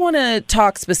 I want to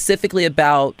talk specifically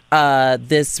about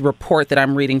this report that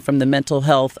I'm reading from the Mental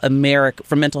Health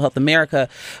America,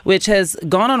 which has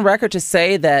gone on record to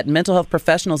say that mental health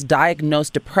professionals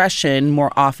diagnose depression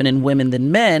more often in women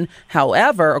than men.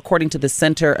 However, according to the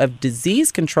Center of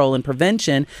Disease Control and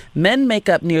Prevention, men make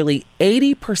up nearly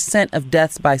 80% of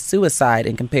deaths by suicide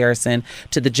in comparison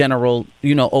to the general,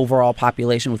 overall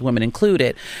population, with women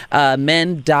included.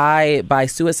 Men die by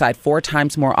suicide 4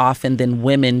 times more often than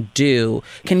women do.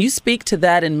 Can you speak to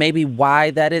that and maybe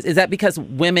why that is? Is that because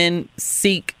women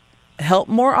seek help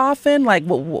more often? Like,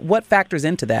 what factors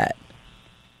into that?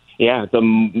 Yeah, it's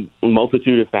a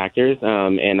multitude of factors,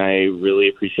 and I really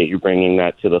appreciate you bringing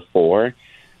that to the fore.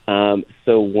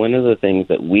 So one of the things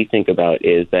that we think about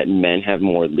is that men have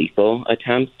more lethal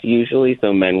attempts usually.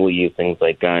 So men will use things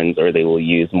like guns, or they will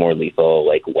use more lethal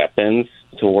like weapons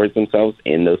towards themselves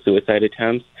in those suicide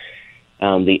attempts.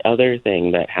 The other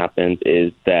thing that happens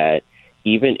is that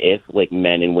even if like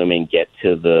men and women get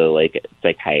to the like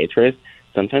psychiatrist,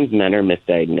 sometimes men are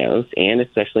misdiagnosed, and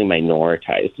especially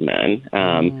minoritized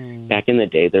men. Back in the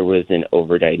day, there was an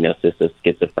overdiagnosis of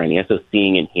schizophrenia, so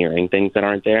seeing and hearing things that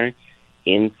aren't there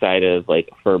inside of like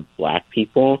for Black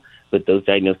people, but those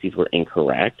diagnoses were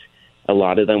incorrect. A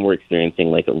lot of them were experiencing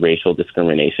like racial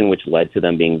discrimination, which led to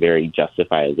them being very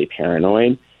justifiably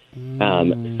paranoid.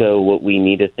 So what we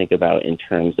need to think about in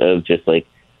terms of just like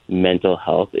mental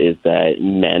health is that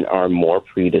men are more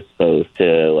predisposed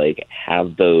to like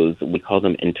have those, we call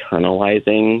them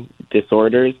internalizing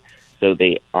disorders. So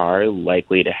they are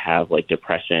likely to have like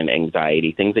depression,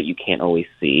 anxiety, things that you can't always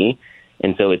see.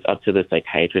 And so it's up to the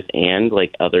psychiatrist and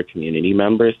like other community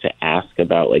members to ask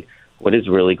about like what is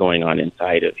really going on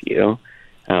inside of you,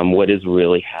 what is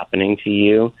really happening to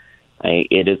you.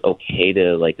 It is okay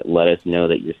to like let us know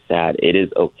that you're sad. It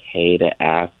is okay to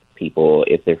ask people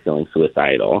if they're feeling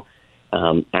suicidal.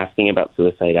 Asking about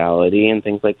suicidality and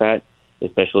things like that,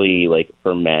 especially like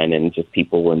for men and just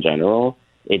people in general,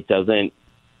 it doesn't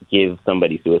give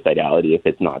somebody suicidality if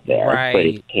it's not there, right, but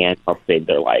it can help save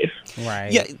their life.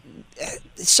 Right. Yeah.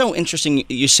 It's so interesting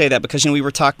you say that because, we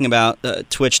were talking about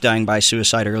Twitch dying by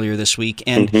suicide earlier this week.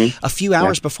 And a few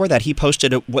hours before that, he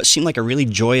posted what seemed like a really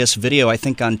joyous video, I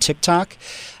think, on TikTok.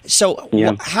 So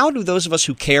how do those of us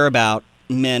who care about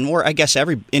men, or I guess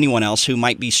anyone else who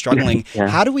might be struggling, Yeah.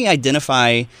 how do we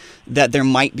identify that there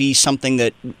might be something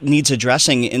that needs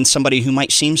addressing in somebody who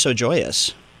might seem so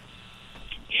joyous?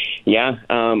 Yeah,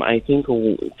 I think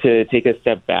to take a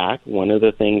step back, one of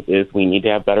the things is we need to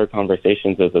have better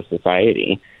conversations as a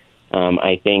society.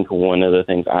 I think one of the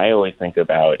things I always think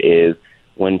about is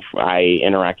when I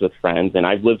interact with friends, and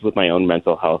I've lived with my own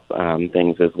mental health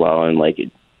things as well, and like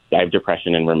I have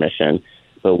depression in remission.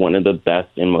 But one of the best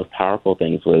and most powerful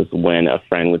things was when a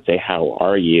friend would say, "How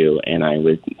are you?" And I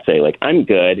would say, like, "I'm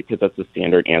good," because that's the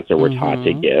standard answer we're taught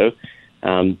to give.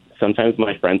 Sometimes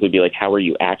my friends would be like, "How are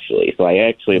you actually?" So I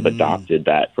actually have adopted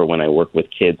that for when I work with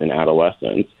kids and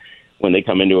adolescents. When they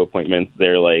come into appointments,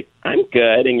 they're like, "I'm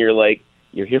good," and you're like,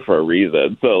 "You're here for a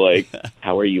reason." So like,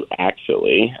 how are you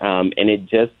actually? And it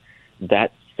just,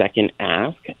 that second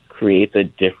ask creates a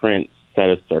different set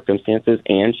of circumstances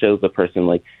and shows the person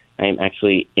like, I'm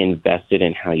actually invested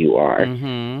in how you are.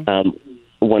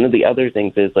 One of the other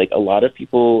things is like a lot of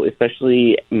people,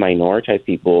 especially minoritized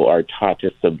people, are taught to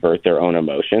subvert their own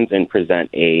emotions and present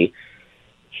a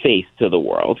face to the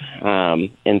world.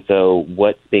 And so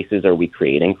what spaces are we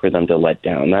creating for them to let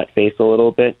down that face a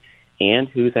little bit? And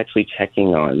who's actually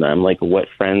checking on them? Like what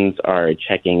friends are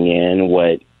checking in,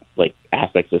 what like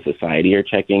aspects of society are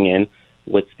checking in,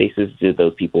 what spaces do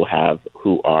those people have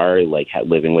who are like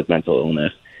living with mental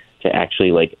illness to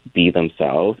actually like be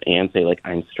themselves and say like,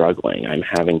 I'm struggling, I'm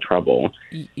having trouble.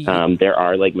 There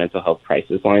are like mental health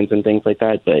crisis lines and things like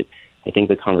that, but I think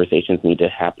the conversations need to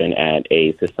happen at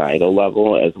a societal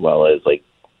level as well as like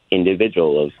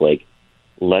individual of like,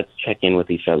 let's check in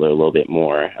with each other a little bit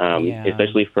more,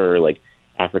 especially for like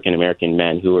African-American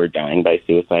men who are dying by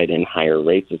suicide in higher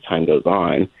rates as time goes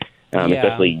on,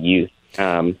 especially youth.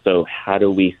 So how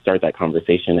do we start that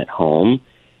conversation at home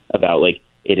about like,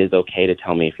 it is okay to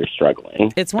tell me if you're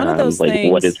struggling. It's one of those like,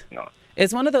 things. What is going on?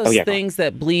 It's one of those things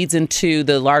that bleeds into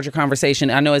the larger conversation.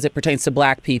 I know as it pertains to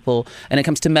Black people and it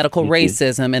comes to medical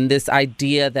racism and this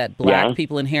idea that Black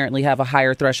people inherently have a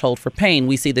higher threshold for pain.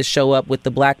 We see this show up with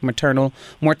the Black maternal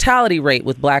mortality rate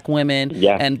with Black women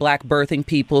and Black birthing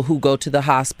people who go to the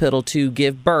hospital to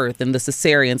give birth and the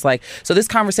cesareans. Like, so this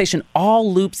conversation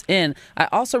all loops in. I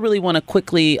also really want to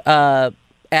quickly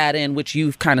add in, which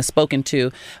you've kind of spoken to,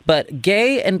 but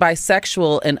gay and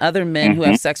bisexual and other men who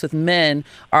have sex with men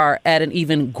are at an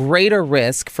even greater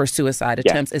risk for suicide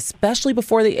attempts, especially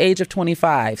before the age of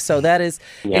 25. So that is,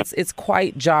 it's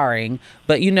quite jarring.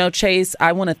 But you know, Chase,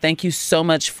 I want to thank you so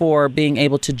much for being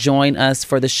able to join us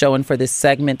for the show and for this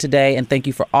segment today. And thank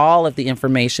you for all of the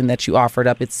information that you offered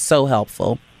up. It's so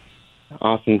helpful.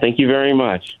 Awesome. Thank you very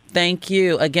much. Thank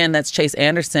you. Again, that's Chase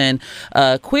Anderson,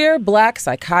 a queer Black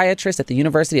psychiatrist at the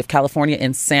University of California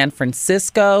in San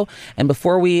Francisco. And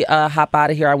before we hop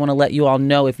out of here, I want to let you all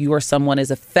know if you or someone is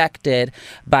affected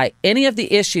by any of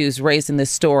the issues raised in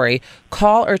this story,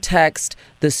 call or text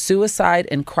the Suicide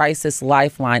and Crisis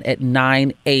Lifeline at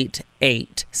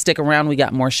 988. Stick around. We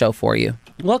got more show for you.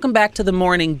 Welcome back to the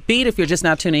Morning Beat. If you're just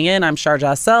now tuning in, I'm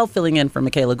Sharjah Sell, filling in for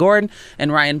Michaela Gordon,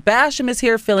 and Ryan Basham is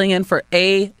here filling in for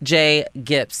AJ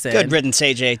Gibson. Good riddance,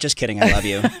 AJ. Just kidding. I love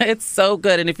you. It's so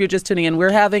good. And if you're just tuning in,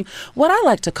 we're having what I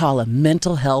like to call a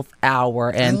mental health hour.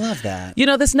 And I love that. You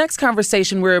know, this next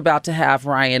conversation we're about to have,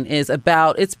 Ryan, is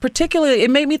about,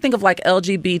 it made me think of like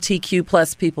LGBTQ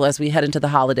plus people as we head into the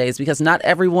holidays, because not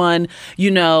everyone, you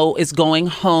know, is going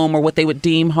home or what they would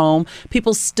deem home.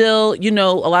 People still, you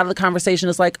know, a lot of the conversation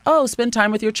is like, oh, spend time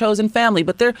with your chosen family.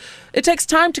 But it takes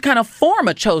time to kind of form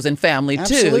a chosen family, too.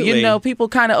 Absolutely. You know, people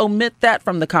kind of omit that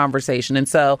from the conversation. And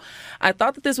so I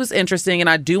thought that this was interesting. And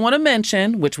I do want to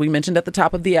mention, which we mentioned at the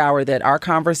top of the hour, that our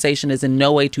conversation is in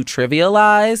no way to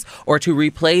trivialize or to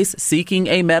replace seeking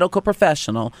a medical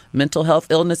professional. Mental health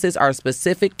illnesses are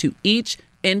specific to each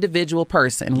individual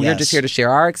person. We're just here to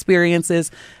share our experiences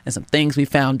and some things we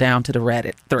found down to the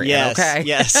Reddit thread. Okay.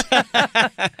 Yes.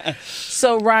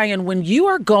 So Ryan, when you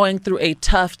are going through a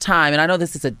tough time, and I know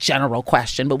this is a general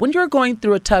question, but when you're going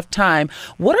through a tough time,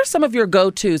 what are some of your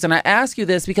go-tos? And I ask you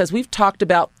this because we've talked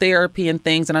about therapy and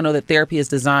things, and I know that therapy is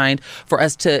designed for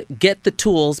us to get the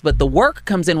tools, but the work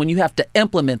comes in when you have to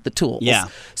implement the tools. Yeah.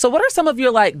 So what are some of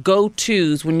your like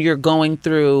go-tos when you're going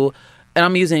through, and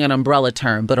I'm using an umbrella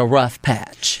term, but a rough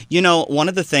patch? You know, one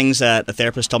of the things that a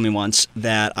therapist told me once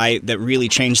that really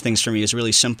changed things for me is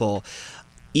really simple.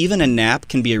 Even a nap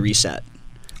can be a reset.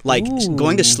 Like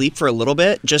going to sleep for a little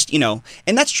bit, just, you know,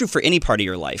 and that's true for any part of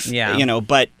your life. Yeah. You know,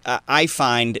 but I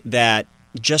find that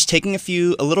just taking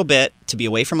a little bit to be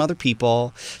away from other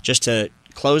people, just to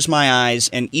close my eyes,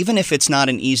 and even if it's not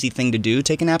an easy thing to do,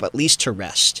 take a nap, at least to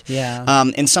rest. Yeah.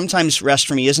 And sometimes rest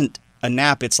for me isn't a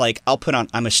nap, it's like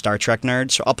I'm a Star Trek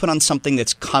nerd, so I'll put on something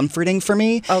that's comforting for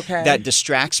me, that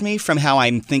distracts me from how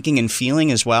I'm thinking and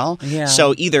feeling as well. Yeah.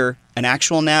 So either an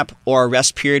actual nap or a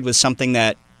rest period with something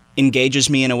that engages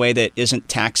me in a way that isn't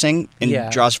taxing and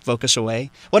draws focus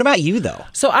away. What about you, though?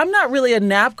 So I'm not really a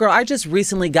nap girl. I just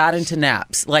recently got into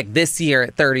naps, like this year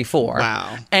at 34.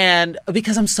 Wow. And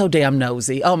because I'm so damn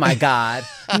nosy. Oh, my God.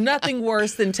 Nothing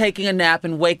worse than taking a nap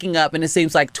and waking up and it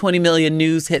seems like 20 million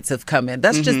news hits have come in.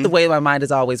 That's just the way my mind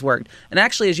has always worked. And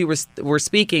actually, as you were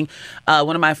speaking,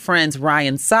 one of my friends,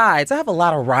 Ryan Sides, I have a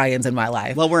lot of Ryans in my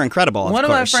life. Well, we're incredible, One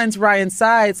of my friends, Ryan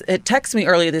Sides, texted me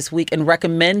earlier this week and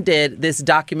recommended this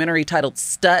documentary titled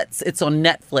Stutz. It's on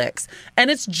Netflix.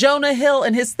 And it's Jonah Hill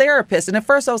and his therapist. And at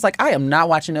first I was like, I am not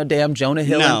watching no damn Jonah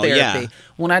Hill in therapy. Yeah.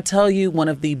 When I tell you, one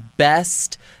of the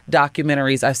best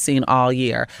documentaries I've seen all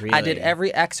year. Really? I did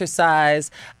every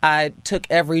exercise. I took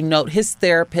every note. His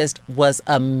therapist was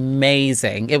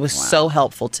amazing. It was so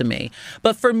helpful to me.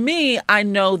 But for me, I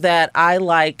know that I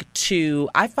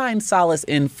find solace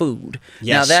in food.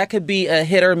 Yes. Now, that could be a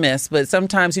hit or miss, but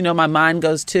sometimes, my mind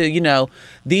goes to,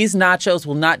 these nachos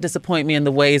will not disappoint me in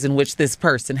the ways in which this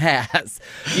person has.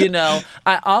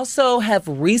 I also have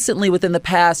recently, within the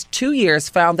past 2 years,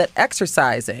 found that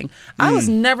exercising, I was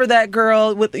never that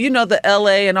girl with, the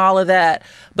LA and all of that,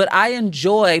 but I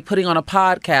enjoy putting on a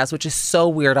podcast, which is so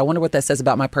weird. I wonder what that says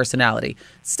about my personality.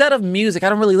 Instead of music, I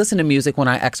don't really listen to music when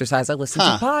I exercise. I listen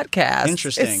to podcasts.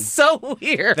 Interesting. It's so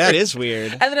weird. That is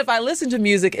weird. And then if I listen to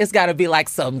music, it's got to be like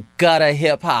some gutter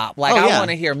hip hop. Like I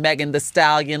want to hear Megan Thee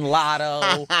Stallion,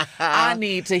 Lotto. I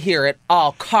need to hear it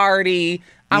all. Cardi.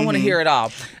 I want to hear it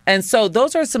all. And so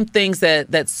those are some things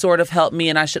that sort of help me.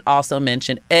 And I should also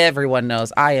mention, everyone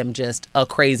knows I am just a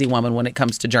crazy woman when it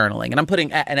comes to journaling. And I'm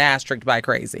putting an asterisk by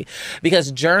crazy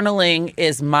because journaling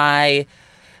is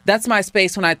that's my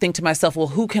space when I think to myself, well,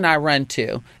 who can I run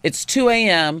to? It's 2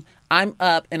 a.m. I'm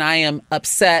up and I am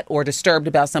upset or disturbed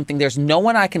about something. There's no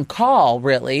one I can call,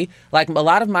 really. Like a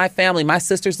lot of my family, my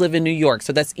sisters live in New York,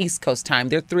 so that's East Coast time.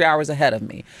 They're 3 hours ahead of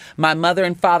me. My mother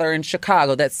and father are in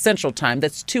Chicago. That's Central time.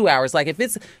 That's 2 hours. Like if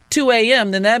it's 2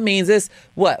 a.m., then that means it's,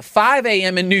 5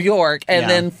 a.m. in New York and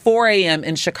then 4 a.m.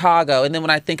 in Chicago. And then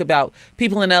when I think about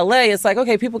people in L.A., it's like,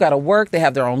 okay, people got to work. They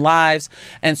have their own lives.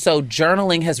 And so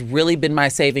journaling has really been my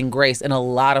saving grace in a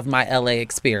lot of my L.A.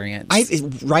 experience.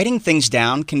 Writing things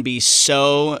down can be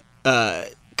so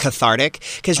cathartic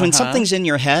because when something's in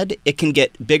your head, it can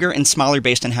get bigger and smaller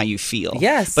based on how you feel.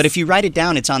 Yes. But if you write it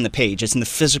down, it's on the page. It's in the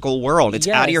physical world. It's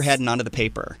out of your head and onto the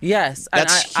paper. Yes.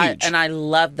 That's huge. And I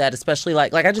love that, especially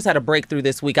like I just had a breakthrough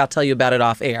this week. I'll tell you about it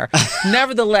off air.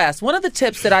 Nevertheless, one of the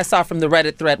tips that I saw from the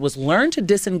Reddit thread was learn to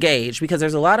disengage because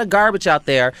there's a lot of garbage out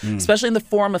there, especially in the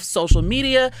form of social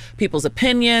media, people's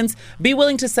opinions. Be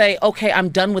willing to say, okay, I'm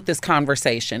done with this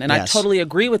conversation. And I totally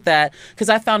agree with that because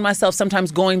I found myself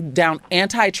sometimes going down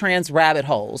anti-trans rabbit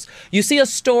holes. You see a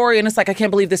story and it's like, I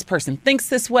can't believe this person thinks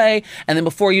this way. And then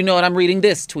before you know it, I'm reading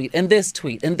this tweet and this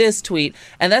tweet and this tweet.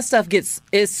 And that stuff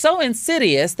is so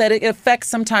insidious that it affects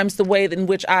sometimes the way in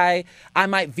which I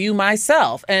might view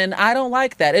myself. And I don't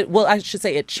like that. I should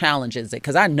say it challenges it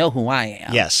because I know who I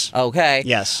am. Yes. Okay?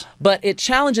 Yes. But it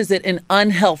challenges it in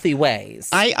unhealthy ways.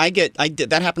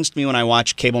 That happens to me when I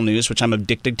watch cable news, which I'm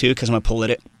addicted to because I'm a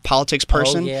politics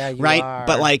person. Oh, yeah, you right? are.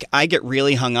 But like I get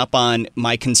really hung up on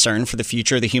my concern for the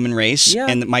future of the human race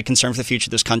and my concern for the future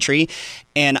of this country.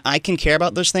 And I can care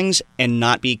about those things and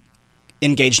not be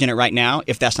engaged in it right now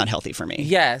if that's not healthy for me.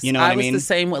 Yes. You know what I mean? I was the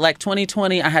same way. Like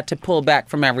 2020, I had to pull back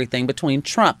from everything between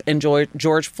Trump and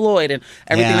George Floyd and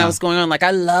everything that was going on. Like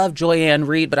I love Joy-Ann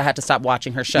Reid, but I had to stop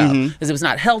watching her show because it was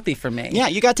not healthy for me. Yeah,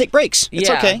 you got to take breaks. It's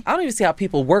okay. I don't even see how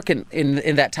people work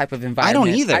in that type of environment.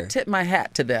 I don't either. I tip my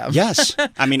hat to them. Yes.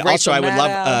 I mean, also I would love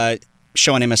a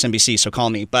show on MSNBC, so call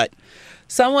me. But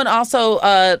someone also,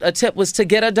 a tip was to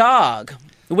get a dog.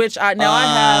 Which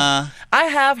I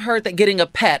have heard that getting a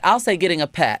pet, I'll say getting a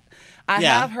pet. I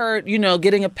have heard,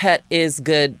 getting a pet is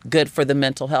good for the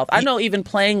mental health. I know even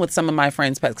playing with some of my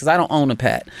friends' pets, because I don't own a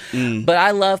pet, but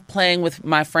I love playing with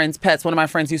my friends' pets. One of my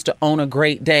friends used to own a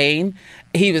Great Dane.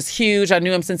 He was huge. I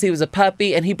knew him since he was a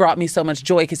puppy, and he brought me so much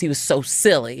joy because he was so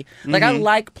silly. Like, I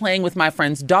like playing with my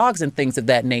friends' dogs and things of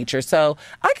that nature. So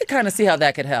I could kind of see how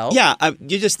that could help. Yeah,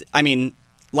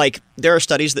 like, there are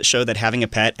studies that show that having a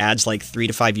pet adds like 3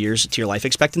 to 5 years to your life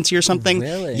expectancy or something.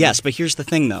 Really? Yes, but here's the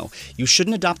thing, though. You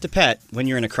shouldn't adopt a pet when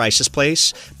you're in a crisis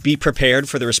place. Be prepared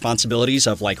for the responsibilities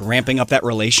of, like, ramping up that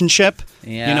relationship.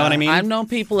 Yeah. You know what I mean? I've known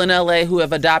people in L.A. who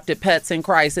have adopted pets in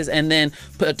crisis and then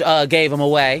gave them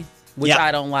away. which Yep.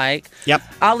 I don't like. Yep.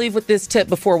 I'll leave with this tip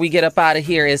before we get up out of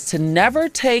here is to never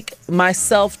take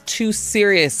myself too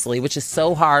seriously, which is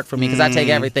so hard for me because I take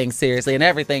everything seriously and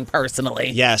everything personally.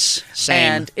 Yes, same.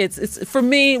 And it's for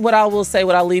me, what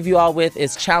I'll leave you all with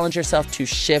is challenge yourself to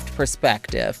shift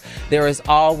perspective. There is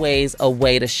always a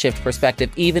way to shift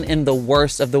perspective, even in the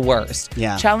worst of the worst.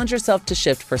 Yeah. Challenge yourself to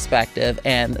shift perspective,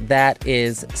 and that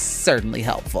is certainly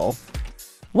helpful.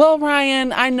 Well,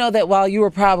 Ryan, I know that while you were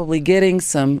probably getting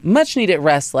some much-needed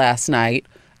rest last night,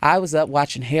 I was up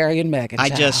watching Harry and Meghan.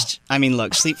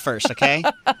 Look, sleep first, okay?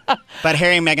 But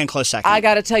Harry and Meghan close second. I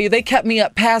got to tell you, they kept me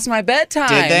up past my bedtime.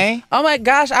 Did they? Oh my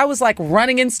gosh, I was like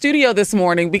running in studio this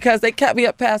morning because they kept me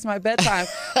up past my bedtime,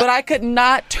 but I could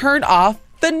not turn off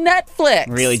the Netflix.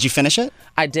 Really? Did you finish it?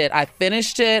 I did. I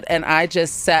finished it, and I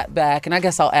just sat back, and I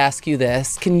guess I'll ask you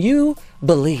this. Can you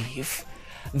believe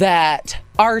that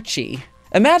Archie...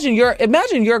 Imagine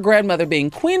your grandmother being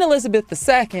Queen Elizabeth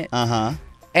II,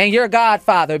 and your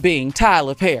godfather being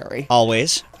Tyler Perry.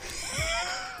 Always.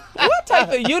 What type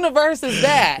of universe is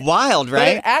that? Wild, But right?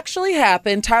 it actually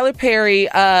happened. Tyler Perry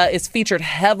is featured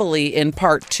heavily in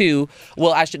part 2.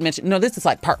 Well, I should mention, no, this is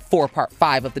like part 4, part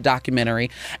 5 of the documentary.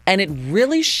 And it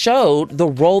really showed the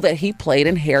role that he played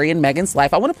in Harry and Meghan's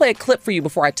life. I want to play a clip for you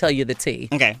before I tell you the tea.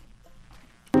 Okay.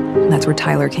 That's where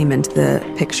Tyler came into the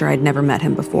picture. I'd never met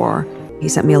him before. He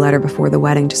sent me a letter before the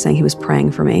wedding just saying he was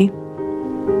praying for me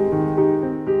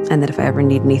and that if I ever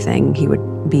need anything, he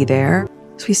would be there.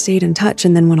 So we stayed in touch,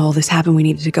 and then when all this happened, we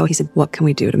needed to go. He said, what can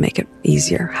we do to make it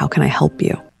easier? How can I help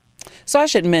you? So I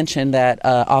should mention that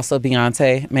also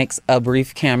Beyonce makes a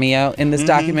brief cameo in this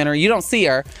documentary. You don't see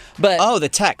her, but... Oh, the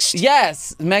text.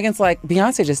 Yes. Meghan's like,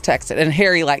 Beyonce just texted, and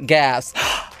Harry like gasps.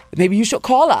 Maybe you should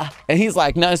call her. And he's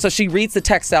like, no. So she reads the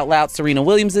text out loud. Serena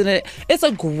Williams in it. It's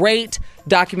a great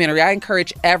documentary. I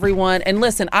encourage everyone. And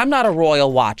listen, I'm not a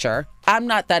royal watcher. I'm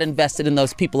not that invested in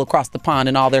those people across the pond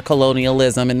and all their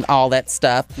colonialism and all that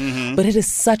stuff. But it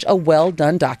is such a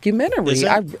well-done documentary. Is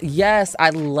it? Yes,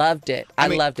 I loved it. I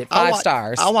loved it. 5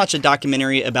 stars. I'll watch a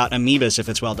documentary about amoebas if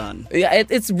it's well done. Yeah,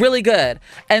 it's really good.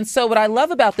 And so what I love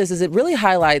about this is it really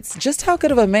highlights just how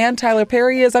good of a man Tyler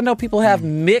Perry is. I know people have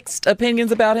mixed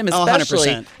opinions about him, especially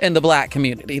 100%. in the black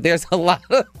community. There's a lot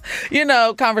of,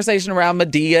 conversation around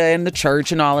Medea and the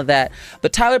church and all of that.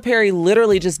 But Tyler Perry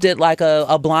literally just did like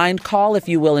a blind call, if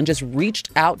you will, and just reached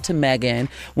out to Meghan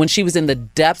when she was in the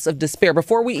depths of despair.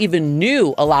 Before we even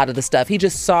knew a lot of the stuff, he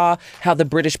just saw how the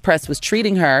British press was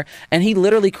treating her, and he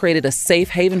literally created a safe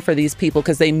haven for these people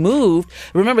because they moved.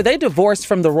 Remember, they divorced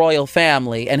from the royal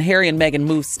family, and Harry and Meghan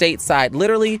moved stateside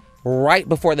literally right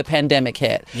before the pandemic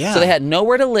hit. Yeah. So they had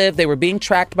nowhere to live. They were being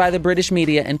tracked by the British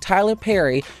media, and Tyler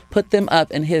Perry put them up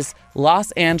in his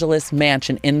Los Angeles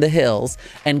mansion in the hills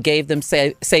and gave them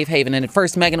safe haven. And at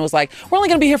first, Meghan was like, we're only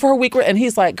going to be here for a week. And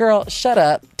he's like, girl, shut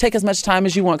up. Take as much time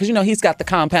as you want. Because, he's got the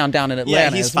compound down in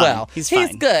Atlanta he's as fine. well. He's fine.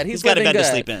 He's good. He's got a living bed to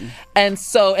good. sleep in.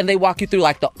 And they walk you through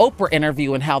like the Oprah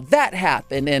interview and how that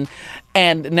happened.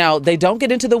 And now they don't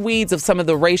get into the weeds of some of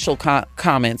the racial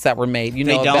comments that were made. They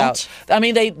don't? About. I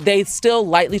mean, they still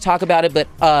lightly talk about it,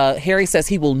 but Harry says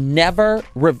he will never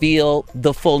reveal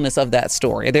the fullness of that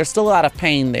story. There's still a lot of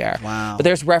pain there. Wow. But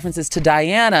there's references to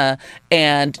Diana,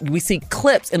 and we see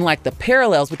clips and like the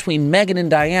parallels between Meghan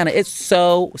and Diana. It's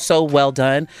so well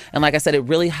done. And like I said, it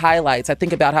really highlights. I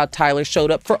think about how Tyler showed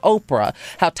up for Oprah,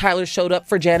 how Tyler showed up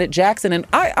for Janet Jackson, and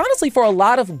honestly for a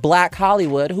lot of Black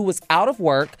Hollywood who was out of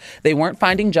work. They weren't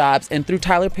finding jobs, and through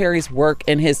Tyler Perry's work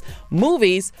and his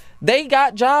movies, they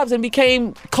got jobs and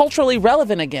became culturally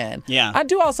relevant again. Yeah. I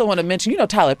do also want to mention,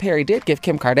 Tyler Perry did give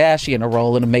Kim Kardashian a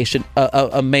role in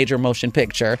a major motion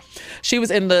picture. She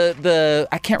was in the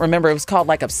I can't remember, it was called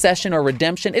like Obsession or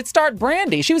Redemption. It starred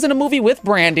Brandy. She was in a movie with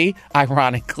Brandy,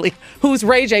 ironically, who's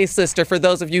Ray J's sister, for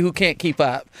those of you who can't keep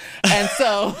up. And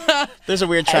so... There's a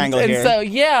weird triangle here. And so,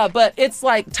 yeah, but it's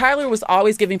like Tyler was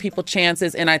always giving people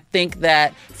chances, and I think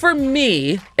that, for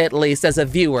me, at least as a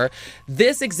viewer,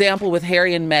 this example with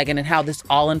Harry and Meghan and how this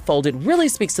all unfolded really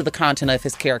speaks to the content of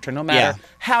his character, no matter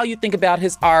how you think about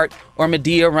his art or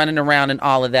Medea running around and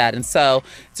all of that. And so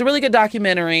it's a really good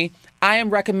documentary. I am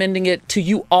recommending it to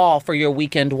you all for your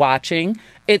weekend watching.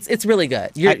 It's really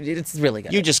good. It's really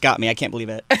good. You just got me. I can't believe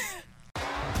it.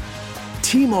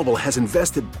 T-Mobile has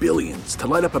invested billions to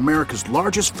light up America's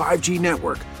largest 5G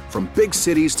network, from big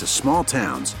cities to small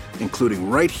towns, including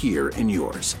right here in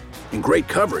yours. And great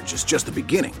coverage is just the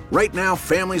beginning. Right now,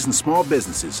 families and small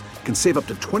businesses can save up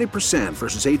to 20%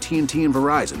 versus AT&T and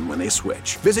Verizon when they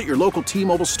switch. Visit your local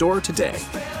T-Mobile store today.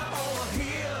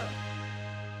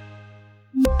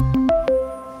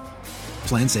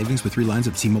 Plan savings with 3 lines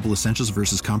of T-Mobile Essentials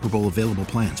versus comparable available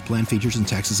plans. Plan features and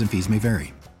taxes and fees may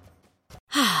vary.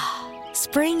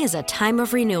 Spring is a time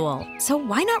of renewal, so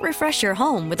why not refresh your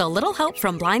home with a little help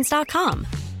from Blinds.com?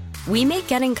 We make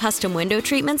getting custom window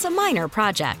treatments a minor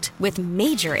project with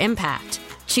major impact.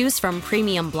 Choose from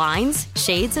premium blinds,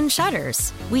 shades, and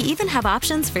shutters. We even have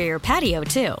options for your patio,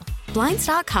 too.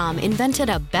 Blinds.com invented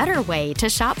a better way to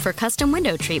shop for custom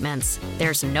window treatments.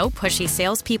 There's no pushy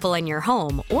salespeople in your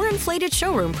home or inflated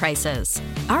showroom prices.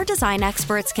 Our design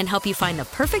experts can help you find the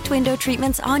perfect window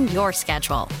treatments on your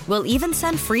schedule. We'll even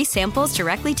send free samples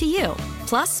directly to you.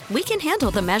 Plus, we can handle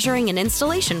the measuring and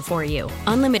installation for you.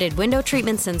 Unlimited window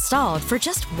treatments installed for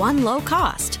just one low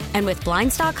cost. And with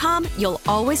Blinds.com, you'll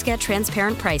always get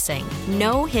transparent pricing.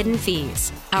 No hidden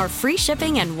fees. Our free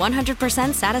shipping and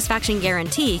 100% satisfaction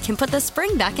guarantee can put the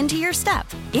spring back into your step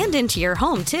and into your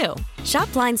home, too.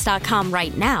 Shop Blinds.com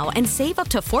right now and save up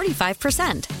to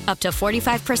 45%. Up to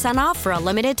 45% off for a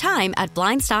limited time at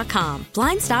Blinds.com.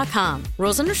 Blinds.com.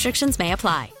 Rules and restrictions may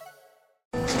apply.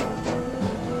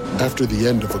 After the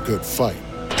end of a good fight,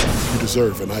 you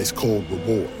deserve an ice-cold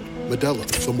reward. Modelo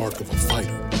is the mark of a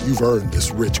fighter. You've earned this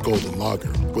rich golden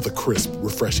lager with a crisp,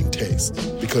 refreshing taste.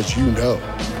 Because you know,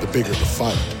 the bigger the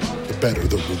fight, the better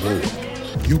the reward.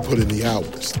 You put in the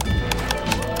hours,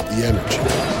 the energy,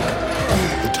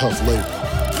 the tough labor.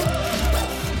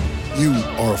 You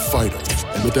are a fighter,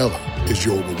 and Modelo is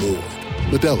your reward.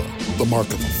 Modelo, the mark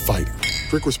of a fighter.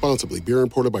 Drink responsibly. Beer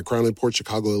imported by Crown Imports,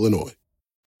 Chicago, Illinois.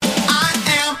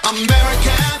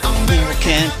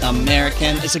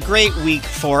 American. It's a great week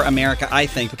for America, I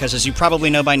think, because as you probably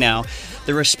know by now,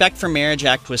 the Respect for Marriage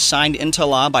Act was signed into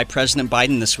law by President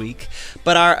Biden this week.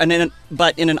 But in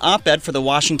an op-ed for the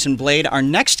Washington Blade, our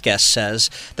next guest says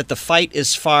that the fight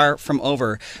is far from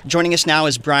over. Joining us now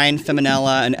is Brian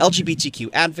Feminella, an LGBTQ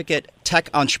advocate, tech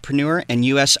entrepreneur, and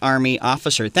U.S. Army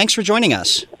officer. Thanks for joining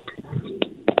us.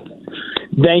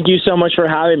 Thank you so much for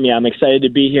having me. I'm excited to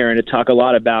be here and to talk a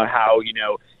lot about how,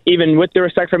 even with the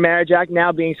Respect for Marriage Act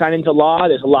now being signed into law,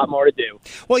 there's a lot more to do.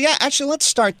 Well, yeah, actually, let's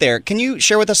start there. Can you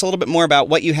share with us a little bit more about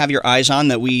what you have your eyes on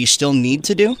that we still need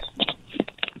to do?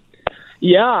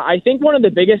 Yeah, I think one of the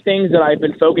biggest things that I've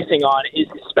been focusing on is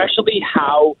especially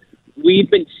how we've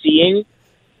been seeing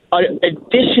an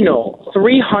additional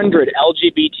 300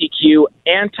 LGBTQ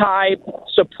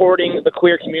anti-supporting the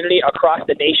queer community across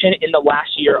the nation in the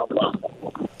last year alone.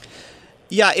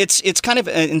 Yeah, it's kind of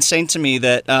insane to me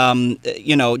that,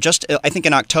 I think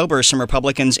in October, some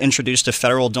Republicans introduced a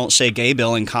federal Don't Say Gay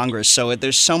bill in Congress. So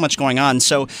there's so much going on.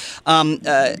 So,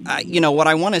 what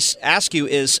I want to ask you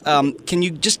is, can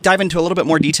you just dive into a little bit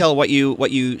more detail what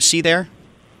you see there?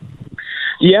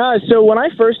 Yeah, so when I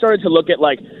first started to look at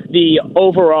the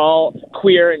overall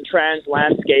queer and trans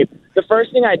landscape, the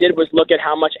first thing I did was look at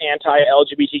how much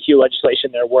anti-LGBTQ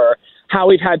legislation there were, how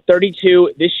we've had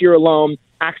 32 this year alone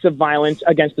acts of violence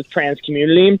against the trans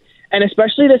community, and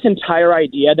especially this entire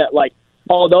idea that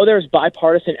although there's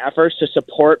bipartisan efforts to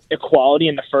support equality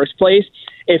in the first place,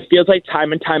 it feels like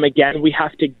time and time again we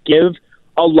have to give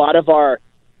a lot of our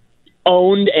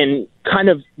owned and kind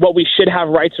of what we should have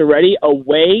rights already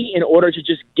away in order to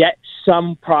just get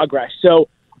some progress. So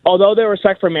although the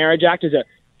Respect for Marriage Act is a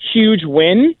huge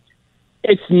win,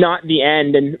 it's not the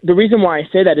end. And the reason why I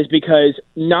say that is because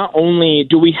not only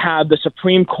do we have the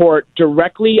Supreme Court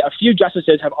directly, a few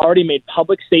justices have already made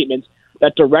public statements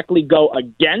that directly go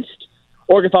against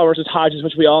Oregonthal versus Hodges,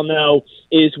 which we all know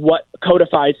is what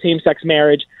codified same-sex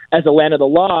marriage as the land of the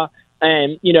law.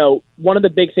 And, one of the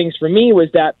big things for me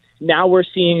was that now we're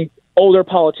seeing older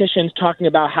politicians talking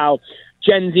about how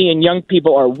Gen Z and young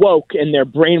people are woke and they're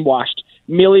brainwashed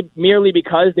merely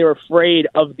because they're afraid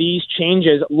of these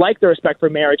changes like the Respect for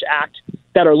Marriage Act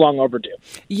that are long overdue.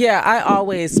 Yeah, I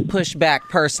always push back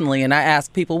personally and I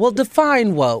ask people, well,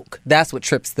 define woke. That's what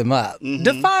trips them up. Mm-hmm.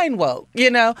 Define woke,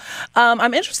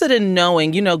 I'm interested in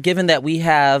knowing, given that we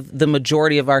have the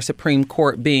majority of our Supreme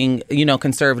Court being,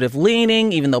 conservative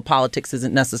leaning, even though politics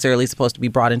isn't necessarily supposed to be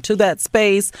brought into that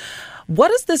space.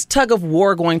 What is this tug of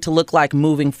war going to look like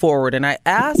moving forward? And I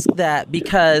ask that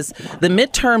because the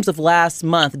midterms of last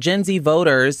month, Gen Z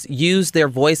voters used their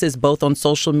voices both on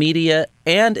social media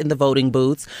and in the voting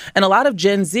booths. And a lot of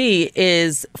Gen Z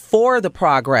is for the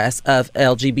progress of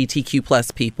LGBTQ plus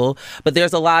people. But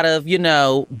there's a lot of,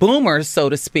 boomers, so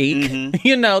to speak,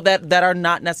 that are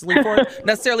not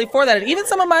necessarily for that. And even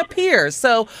some of my peers.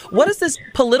 So what is this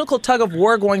political tug of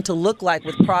war going to look like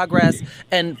with progress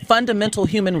and fundamental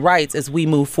human rights as we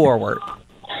move forward?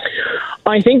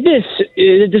 I think this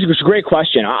is a great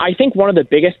question. I think one of the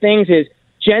biggest things is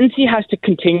Gen Z has to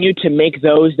continue to make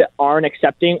those that aren't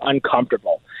accepting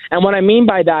uncomfortable. And what I mean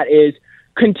by that is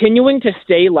continuing to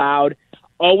stay loud,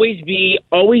 always be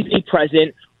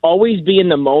present, always be in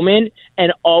the moment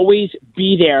and always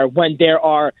be there when there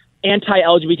are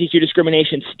anti-LGBTQ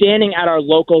discrimination, standing at our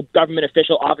local government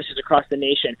official offices across the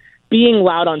nation, being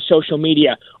loud on social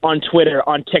media, on Twitter,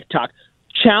 on TikTok,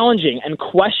 challenging and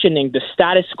questioning the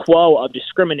status quo of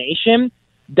discrimination.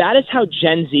 That is how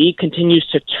Gen Z continues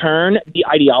to turn the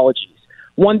ideologies.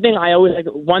 One thing I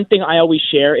always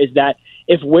share is that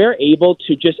if we're able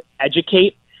to just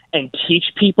educate and teach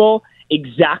people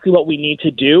exactly what we need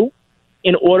to do,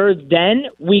 in order, then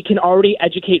we can already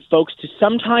educate folks to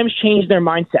sometimes change their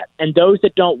mindset. And those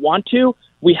that don't want to,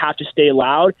 we have to stay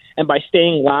loud. And by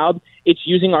staying loud, it's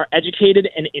using our educated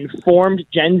and informed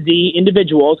Gen Z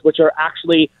individuals, which are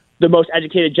actually the most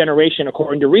educated generation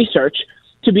according to research,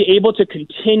 to be able to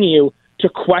continue to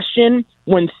question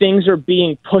when things are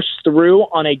being pushed through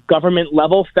on a government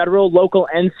level, federal, local,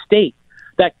 and state,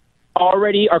 that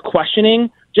already are questioning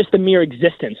just the mere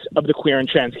existence of the queer and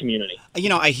trans community. You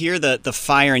know, I hear the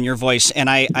fire in your voice, and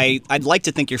I'd like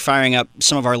to think you're firing up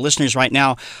some of our listeners right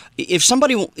now. If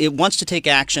somebody wants to take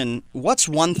action, what's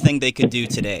one thing they could do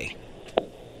today?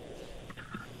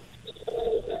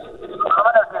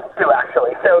 Two,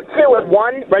 actually. So two is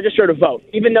one, register to vote.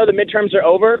 Even though the midterms are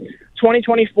over,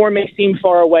 2024 may seem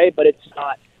far away, but it's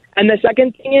not. And the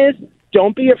second thing is,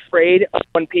 don't be afraid of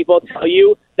when people tell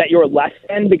you that you're less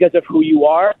than because of who you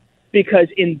are, because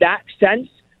in that sense,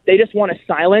 they just want to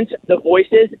silence the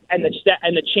voices and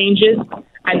the changes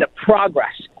and the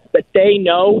progress that they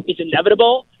know is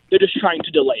inevitable. They're just trying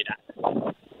to delay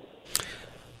that.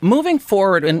 Moving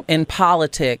forward in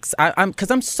politics,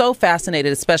 because I'm so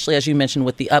fascinated, especially as you mentioned,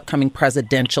 with the upcoming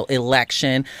presidential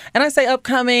election. And I say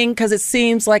upcoming because it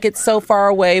seems like it's so far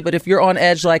away, but if you're on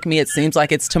edge like me, it seems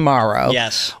like it's tomorrow.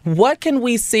 Yes. What can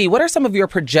we see? What are some of your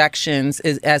projections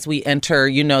as we enter,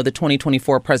 the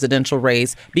 2024 presidential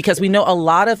race? Because we know a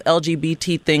lot of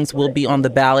LGBT things will be on the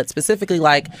ballot, specifically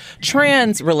like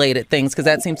trans-related things, because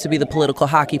that seems to be the political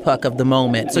hockey puck of the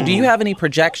moment. So do you have any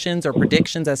projections or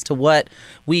predictions as to what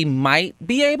we might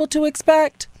be able to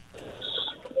expect?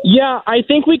 Yeah, I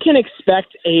think we can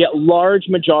expect a large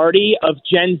majority of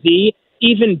Gen Z,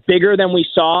 even bigger than we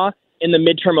saw in the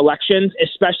midterm elections,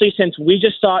 especially since we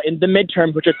just saw in the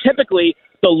midterms, which are typically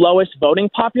the lowest voting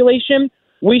population,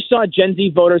 we saw Gen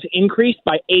Z voters increase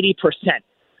by 80%.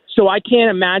 So I can't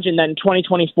imagine that in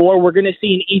 2024, we're going to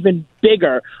see an even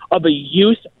bigger of a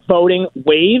youth voting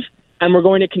wave, and we're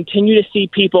going to continue to see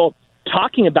people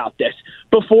talking about this.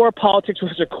 Before, politics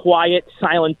was a quiet,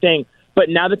 silent thing. But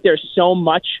now that there's so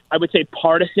much, I would say,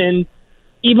 partisan,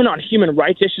 even on human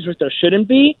rights issues, which there shouldn't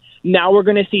be, now we're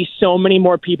going to see so many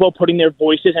more people putting their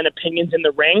voices and opinions in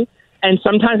the ring. And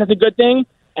sometimes that's a good thing.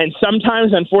 And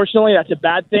sometimes, unfortunately, that's a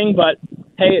bad thing. But,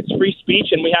 hey, it's free speech,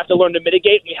 and we have to learn to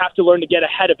mitigate, and we have to learn to get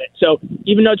ahead of it. So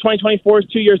even though 2024 is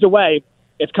 2 years away,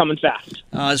 it's coming fast.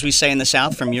 As we say in the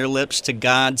South, from your lips to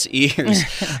God's ears.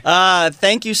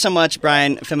 Thank you so much,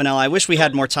 Brian Feminella. I wish we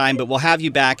had more time, but we'll have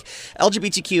you back.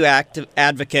 LGBTQ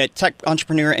advocate, tech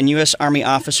entrepreneur, and U.S. Army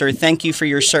officer. Thank you for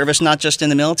your service, not just in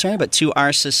the military, but to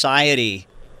our society.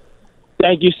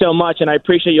 Thank you so much, and I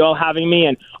appreciate you all having me.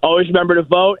 And always remember to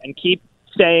vote and keep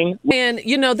saying. And,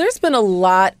 there's been a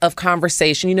lot of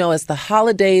conversation, as the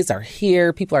holidays are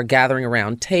here, people are gathering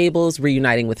around tables,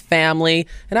 reuniting with family.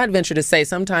 And I'd venture to say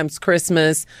sometimes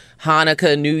Christmas,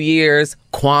 Hanukkah, New Year's,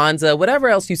 Kwanzaa, whatever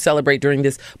else you celebrate during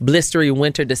this blistery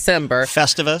winter December.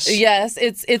 Festivus. Yes,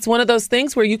 it's one of those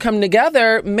things where you come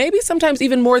together, maybe sometimes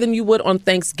even more than you would on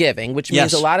Thanksgiving, which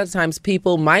means a lot of times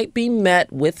people might be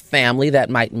met with family that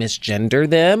might misgender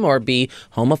them or be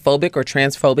homophobic or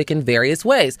transphobic in various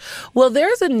ways. Well,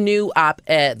 there's a new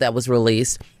op-ed that was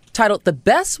released titled "The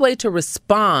Best Way to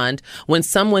Respond When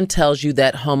Someone Tells You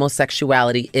That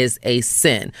Homosexuality is a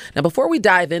Sin." Now, before we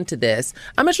dive into this,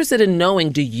 I'm interested in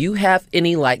knowing, do you have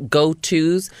any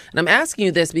go-tos? And I'm asking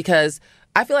you this because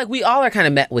I feel like we all are kind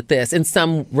of met with this in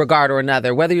some regard or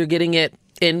another, whether you're getting it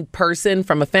in person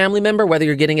from a family member, whether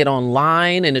you're getting it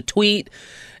online in a tweet.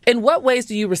 In what ways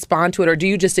do you respond to it, or do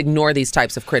you just ignore these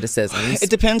types of criticisms? It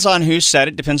depends on who said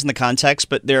it, depends on the context,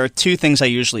 but there are two things I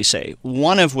usually say.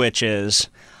 One of which is,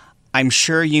 I'm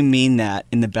sure you mean that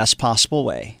in the best possible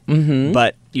way,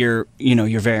 but you're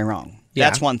very wrong. Yeah.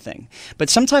 That's one thing. But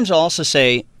sometimes I'll also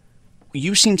say,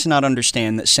 you seem to not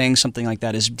understand that saying something like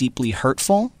that is deeply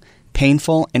hurtful,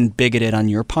 painful, and bigoted on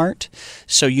your part.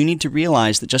 So you need to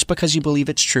realize that just because you believe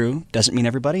it's true doesn't mean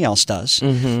everybody else does.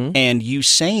 And you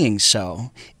saying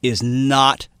so is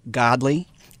not godly.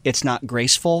 It's not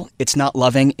graceful. It's not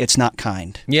loving. It's not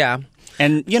kind. Yeah.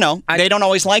 And, they don't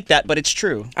always like that, but it's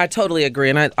true. I totally agree.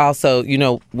 And I also,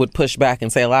 would push back and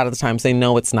say a lot of the times they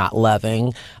know it's not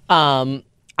loving.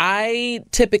 I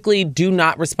typically do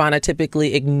not respond. I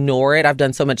typically ignore it. I've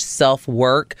done so much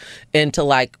self-work into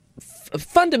like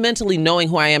fundamentally knowing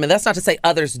who I am. And that's not to say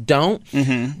others don't,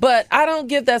 but I don't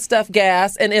give that stuff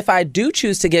gas. And if I do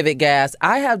choose to give it gas,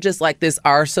 I have just like this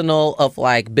arsenal of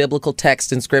like biblical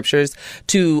text and scriptures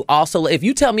to also, if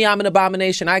you tell me I'm an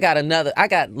abomination, I got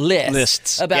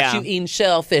lists about you eating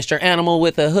shellfish or animal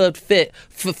with a hooved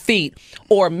feet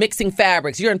or mixing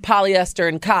fabrics. You're in polyester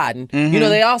and cotton. You know,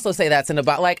 they also say that's an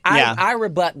I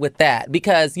rebut with that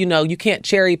because, you know, you can't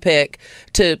cherry pick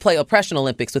to play Oppression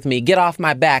Olympics with me. Get off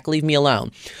my back. Leave me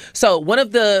alone. So one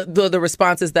of the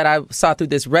responses that I saw through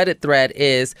this Reddit thread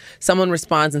is someone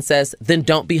responds and says, then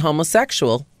don't be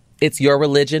homosexual. It's your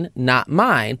religion, not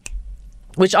mine.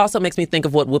 Which also makes me think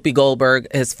of what Whoopi Goldberg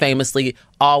has famously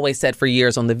always said for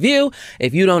years on The View.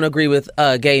 If you don't agree with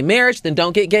gay marriage, then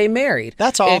don't get gay married.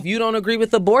 That's all. If you don't agree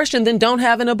with abortion, then don't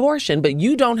have an abortion. But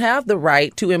you don't have the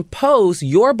right to impose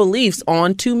your beliefs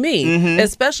onto me,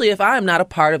 especially if I'm not a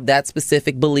part of that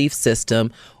specific belief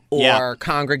system or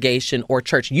congregation or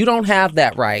church. You don't have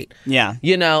that right. Yeah.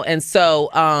 You know, and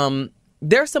so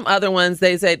there's some other ones.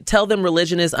 They say, tell them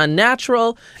religion is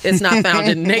unnatural. It's not found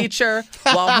in nature,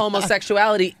 while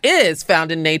homosexuality is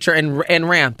found in nature and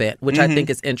rampant, which I think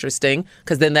is interesting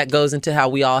because then that goes into how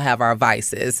we all have our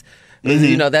vices.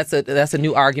 You know, that's a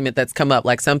new argument that's come up.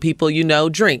 Like some people, you know,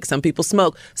 drink, some people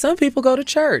smoke, some people go to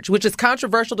church, which is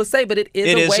controversial to say, but it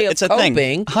is a way of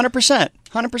coping.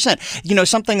 100%. You know,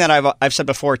 something that I've said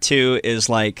before too is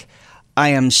like, I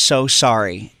am so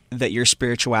sorry that your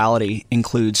spirituality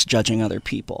includes judging other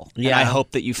people. Yeah. And I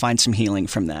hope that you find some healing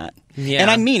from that. Yeah.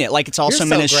 And I mean it. Like, it's also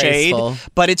meant as shade.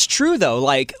 But it's true, though.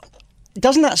 Like,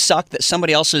 doesn't that suck that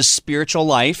somebody else's spiritual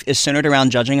life is centered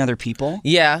around judging other people?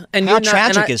 Yeah. And how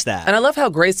tragic is that? And I love how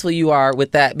graceful you are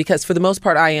with that because for the most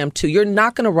part, I am too. You're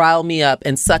not going to rile me up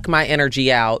and suck my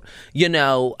energy out, you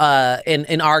know,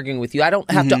 in arguing with you. I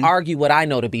don't have to argue what I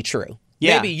know to be true.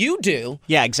 Yeah. Maybe you do.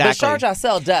 Yeah, exactly. But Sharjah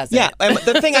Sell doesn't. Yeah, and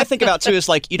the thing I think about too is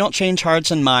like you don't change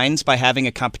hearts and minds by having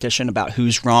a competition about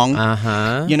who's wrong.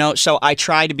 You know, so I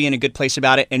try to be in a good place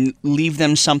about it and leave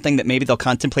them something that maybe they'll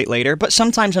contemplate later. But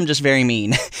sometimes I'm just very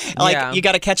mean. You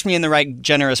got to catch me in the right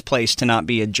generous place to not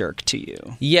be a jerk to you.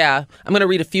 Yeah, I'm going to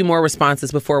read a few more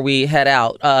responses before we head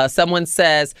out. Someone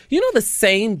says, you know, the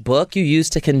same book you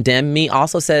used to condemn me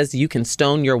also says you can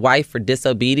stone your wife for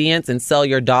disobedience and sell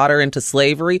your daughter into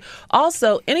slavery.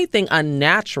 Also, anything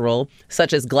unnatural,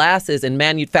 such as glasses and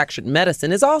manufactured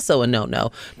medicine, is also a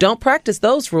no-no. Don't practice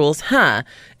those rules, huh?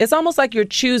 It's almost like you're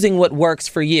choosing what works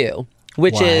for you.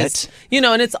 Which is, you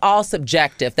know, and it's all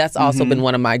subjective. That's also been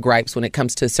one of my gripes when it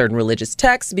comes to certain religious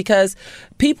texts, because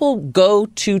people go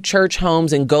to church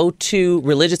homes and go to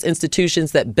religious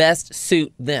institutions that best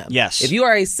suit them. Yes. If you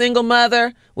are a single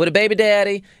mother with a baby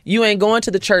daddy, you ain't going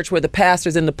to the church where the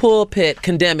pastor's in the pulpit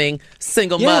condemning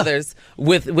single mothers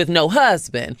with no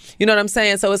husband. You know what I'm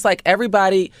saying? So it's like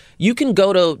everybody, you can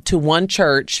go to one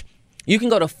church. You can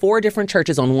go to 4 different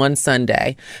churches on one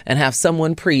Sunday and have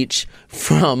someone preach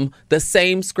from the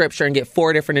same scripture and get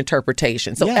 4 different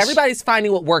interpretations. So everybody's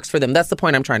finding what works for them. That's the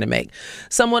point I'm trying to make.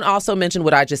 Someone also mentioned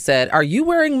what I just said. Are you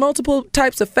wearing multiple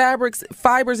types of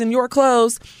fibers in your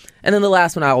clothes? And then the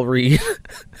last one I'll read.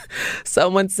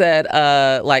 Someone said,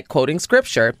 like quoting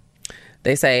scripture,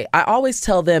 they say, I always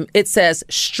tell them it says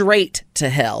straight to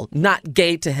hell, not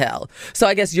gay to hell. So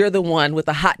I guess you're the one with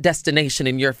a hot destination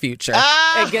in your future.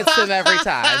 It gets them every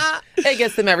time. It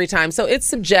gets them every time. So it's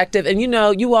subjective. And, you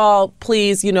know, you all,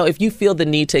 please, you know, if you feel the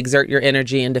need to exert your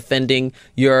energy in defending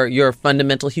your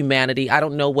fundamental humanity, I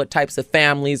don't know what types of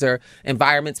families or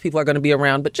environments people are going to be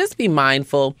around, but just be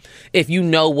mindful if you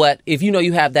know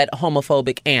you have that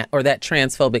homophobic aunt or that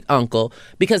transphobic uncle,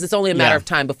 because it's only a matter of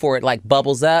time before it like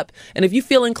bubbles up. And if you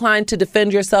feel inclined to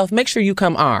defend yourself, make sure you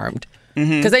come armed,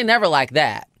 because they never like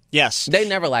that. Yes. They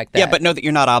never like that. Yeah, but know that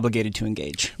you're not obligated to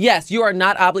engage. Yes, you are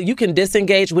not obligated. You can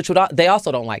disengage, which they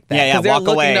also don't like that. Yeah, because they're walk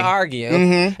looking away. to argue,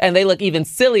 and they look even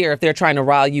sillier if they're trying to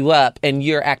rile you up and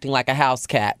you're acting like a house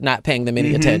cat, not paying them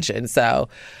any attention.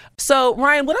 So,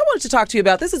 Ryan, what I wanted to talk to you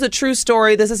about, this is a true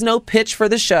story. This is no pitch for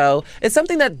the show. It's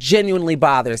something that genuinely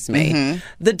bothers me.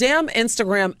 The damn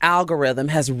Instagram algorithm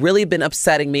has really been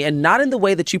upsetting me, and not in the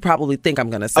way that you probably think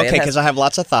I'm going to say. Okay, because I have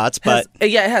lots of thoughts, but...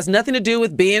 it has nothing to do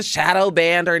with being shadow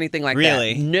banned or anything like that.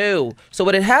 Really? No. So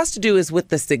what it has to do is with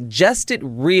the suggested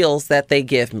reels that they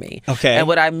give me. Okay. And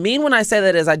what I mean when I say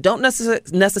that is I don't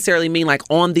necessarily mean like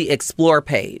on the explore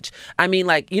page. I mean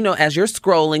like, you know, as you're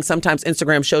scrolling, sometimes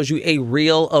Instagram shows you a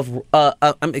reel of a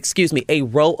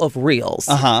row of reels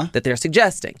that they're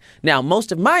suggesting. Now,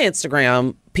 most of my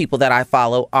Instagram people that I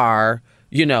follow are,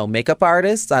 you know, makeup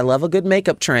artists. I love a good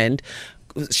makeup trend.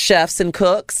 chefs and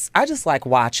cooks. I just like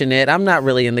watching it. I'm not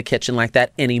really in the kitchen like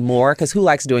that anymore because who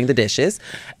likes doing the dishes?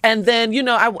 And then,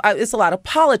 it's a lot of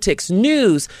politics,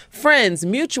 news, friends,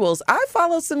 mutuals. I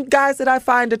follow some guys that I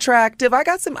find attractive. I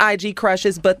got some IG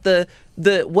crushes, but the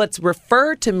what's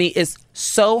referred to me is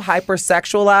so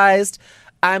hypersexualized.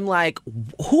 I'm like,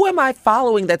 who am I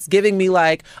following that's giving me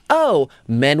like, oh,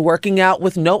 men working out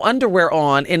with no underwear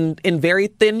on in very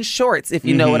thin shorts, if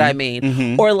you know what I mean.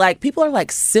 Mm-hmm. Or like people are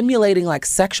like simulating like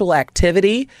sexual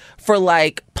activity for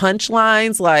like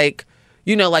punchlines, like,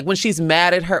 like when she's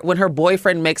mad at when her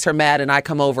boyfriend makes her mad and I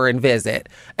come over and visit.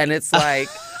 And it's like,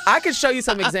 I could show you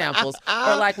some examples.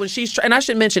 Or like when she's, and I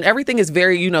should mention, everything is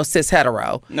very, cis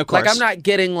hetero. Of course. Like I'm not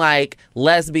getting like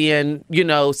lesbian,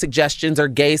 suggestions or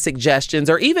gay suggestions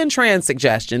or even trans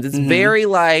suggestions. It's very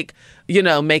like,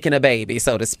 making a baby,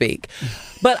 so to speak.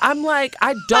 But I'm like,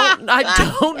 I don't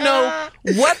know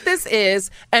what this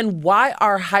is and why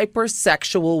are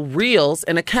hypersexual reels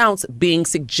and accounts being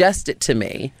suggested to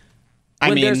me.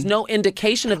 There's no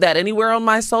indication of that anywhere on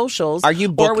my socials. Are you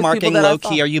bookmarking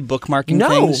low-key? Are you bookmarking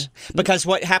things? Because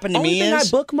what happened to me is... Only thing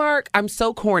I bookmark, I'm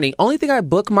so corny. Only thing I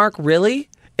bookmark really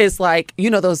is like,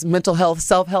 those mental health,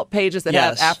 self-help pages that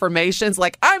have affirmations.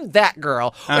 Like, I'm that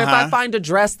girl. Or if I find a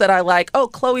dress that I like, oh,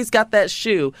 Chloe's got that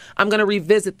shoe, I'm going to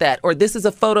revisit that. Or this is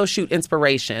a photo shoot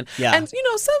inspiration. Yeah. And,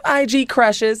 some IG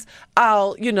crushes,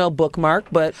 I'll, bookmark,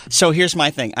 but... So here's my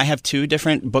thing. I have 2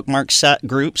 different bookmark set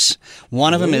groups.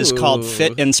 One of them is called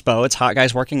Fit Inspo. It's hot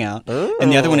guys working out. Ooh.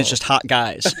 And the other one is just hot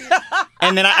guys.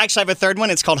 And then I actually have a third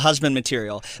one. It's called Husband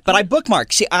Material. But I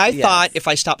bookmark. See, I thought if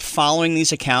I stopped following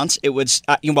these accounts, it would...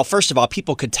 well, first of all,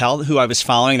 people could tell who I was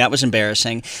following. That was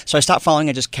embarrassing. So I stopped following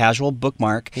a just casual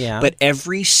bookmark. Yeah. But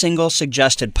every single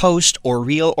suggested post or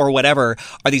reel or whatever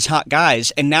are these hot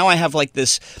guys. And now I have like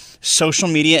this social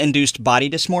media-induced body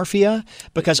dysmorphia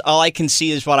because all I can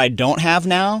see is what I don't have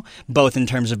now, both in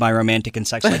terms of my romantic and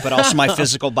sex life, but also my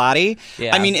physical body.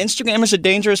 Yeah. I mean, Instagram is a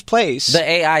dangerous place. The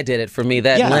AI did it for me,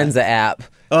 that Lensa app.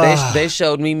 They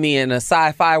showed me in a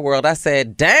sci-fi world. I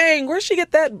said, dang, where'd she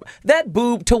get that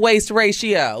boob to waist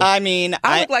ratio? I mean,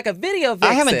 I look like a video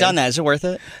vixen. I haven't done that. Is it worth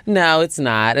it? No, it's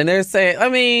not. And they're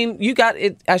saying, you got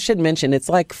it. I should mention, it's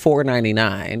like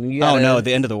 $4.99. Oh, no,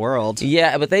 the end of the world.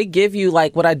 Yeah, but they give you,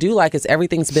 like, what I do like is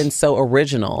everything's been so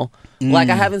original. Like,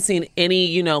 I haven't seen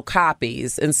any,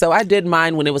 copies. And so I did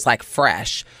mine when it was, like,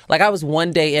 fresh. Like, I was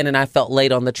one day in and I felt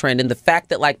late on the trend. And the fact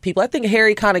that, like, I think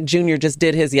Harry Connick Jr. just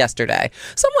did his yesterday.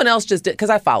 Someone else just did, because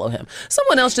I follow him.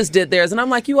 Someone else just did theirs. And I'm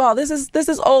like, you all, this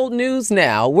is old news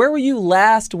now. Where were you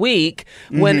last week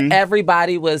when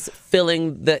everybody was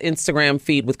filling the Instagram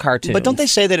feed with cartoons? But don't they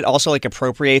say that it also, like,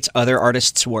 appropriates other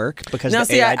artists' work? Because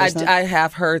AI does that? I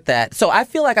have heard that. So I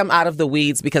feel like I'm out of the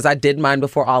weeds because I did mine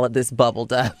before all of this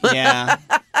bubbled up. Yeah.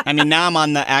 I mean, now I'm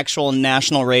on the actual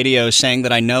national radio saying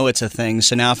that I know it's a thing.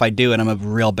 So now if I do it, I'm a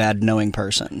real bad knowing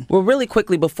person. Well, really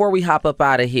quickly, before we hop up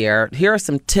out of here are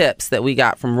some tips that we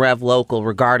got from Rev Local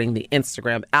regarding the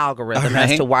Instagram algorithm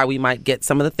as to why we might get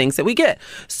some of the things that we get.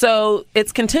 So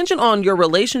it's contingent on your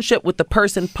relationship with the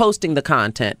person posting the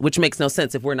content, which makes no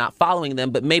sense if we're not following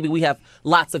them, but maybe we have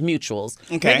lots of mutuals.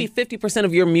 Okay. Maybe 50%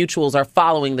 of your mutuals are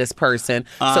following this person,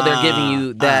 so they're giving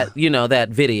you that, that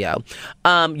video.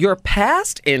 Your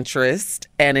past interest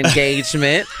and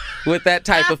engagement with that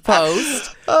type of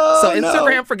post. So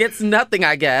Instagram forgets nothing,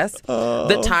 I guess.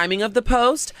 The timing of the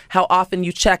post, how often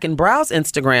you check and browse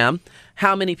Instagram,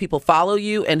 how many people follow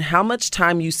you, and how much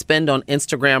time you spend on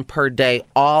Instagram per day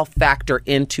all factor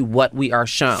into what we are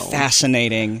shown.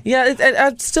 Fascinating. Yeah,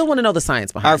 I still want to know the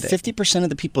science behind it. Are 50% of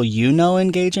the people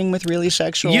engaging with Really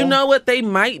Sexual? You know what? They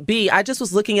might be. I just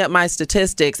was looking at my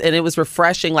statistics, and it was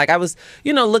refreshing. Like, I was,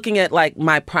 looking at, like,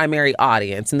 my primary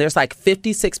audience, and there's, like,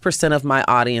 56% of my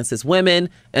audience is women,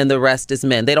 and the rest is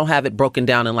men. They don't have it broken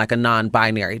down in, like, a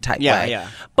non-binary type way. Yeah.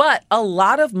 But a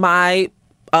lot of my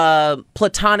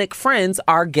platonic friends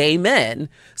are gay men.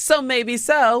 So maybe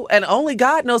so. And only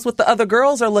God knows what the other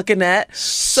girls are looking at.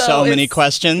 So many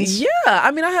questions. Yeah.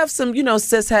 I mean, I have some,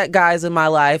 cishet guys in my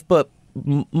life, but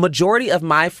majority of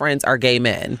my friends are gay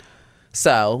men.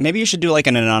 So maybe you should do like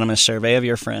an anonymous survey of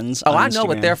your friends. Oh, I know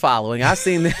what they're following. I've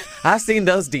seen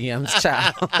those DMs,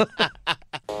 child.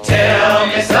 Tell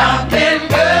me something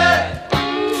good.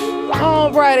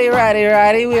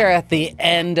 Alrighty. We are at the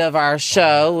end of our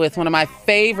show with one of my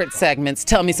favorite segments,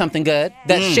 Tell Me Something Good,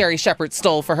 that Sherry Shepherd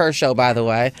stole for her show, by the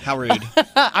way. How rude.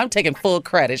 I'm taking full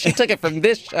credit. She took it from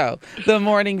this show, The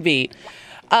Morning Beat.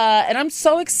 And I'm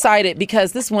so excited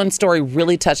because this one story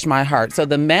really touched my heart. So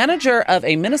the manager of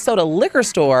a Minnesota liquor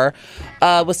store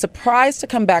was surprised to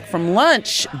come back from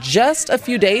lunch just a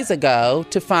few days ago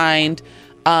to find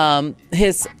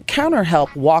his counter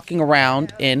help walking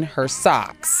around in her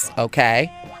socks.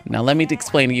 Okay. Now let me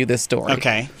explain to you this story.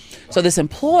 Okay. So this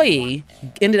employee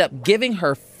ended up giving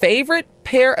her favorite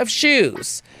pair of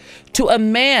shoes to a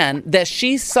man that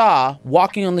she saw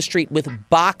walking on the street with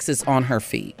boxes on her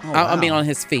feet. Oh, wow. I mean, on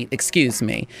his feet, excuse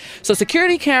me. So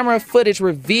security camera footage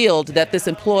revealed that this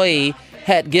employee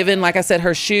had given, like I said,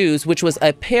 her shoes, which was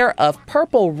a pair of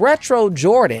purple retro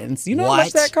Jordans. You know how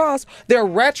much that costs? They're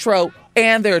retro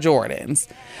and they're Jordans.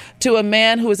 To a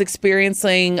man who was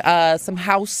experiencing some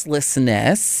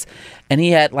houselessness. And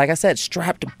he had, like I said,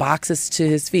 strapped boxes to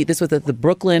his feet. This was at the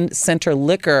Brooklyn Center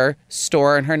Liquor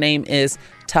Store, and her name is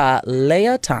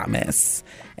Talea Thomas.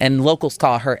 And locals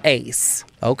call her Ace.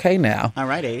 Okay, now. All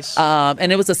right, Ace. And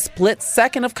it was a split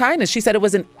second of kindness. She said it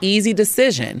was an easy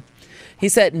decision. He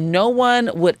said, no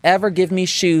one would ever give me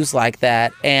shoes like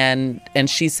that. And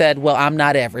she said, well, I'm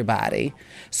not everybody.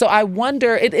 So I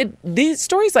wonder, these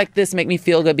stories like this make me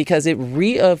feel good because it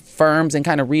reaffirms and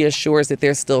kind of reassures that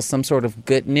there's still some sort of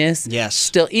goodness. Yes.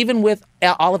 Still, even with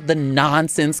all of the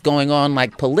nonsense going on,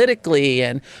 like politically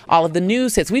and all of the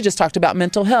news hits. We just talked about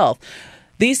mental health.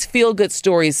 These feel-good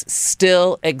stories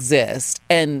still exist.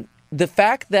 And the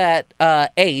fact that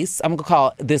Ace, I'm going to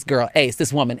call this girl Ace,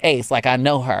 this woman Ace, like I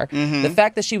know her. Mm-hmm. The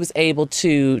fact that she was able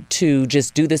to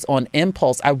just do this on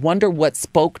impulse, I wonder what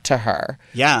spoke to her.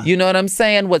 Yeah. You know what I'm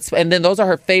saying? And then those are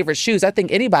her favorite shoes. I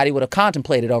think anybody would have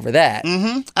contemplated over that.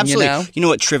 Mm-hmm. Absolutely. You know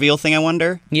what trivial thing I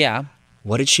wonder? Yeah.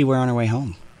 What did she wear on her way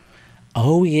home?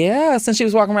 Oh, yeah. Since she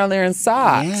was walking around there in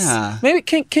socks. Yeah. Maybe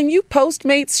can you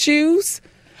Postmates shoes?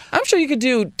 I'm sure you could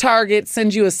do Target,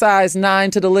 send you a size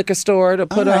 9 to the liquor store to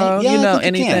put on, yeah,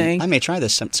 anything. I may try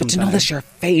this sometime. But to know that's your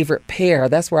favorite pair,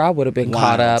 that's where I would have been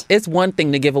caught up. It's one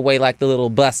thing to give away like the little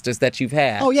busters that you've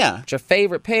had. Oh, yeah. But your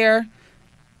favorite pair,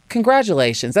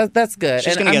 congratulations. That's good.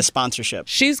 She's going to get a sponsorship.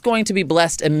 She's going to be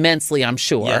blessed immensely, I'm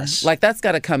sure. Yes. Like, that's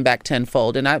got to come back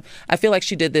tenfold. And I feel like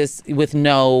she did this with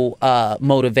no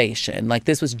motivation. Like,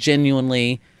 this was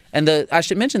genuinely, and I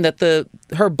should mention that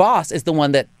her boss is the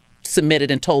one that submitted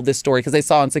and told this story because they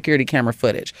saw on security camera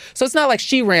footage. So it's not like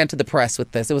she ran to the press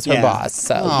with this. It was her boss.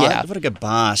 So, yeah. What a good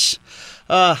boss.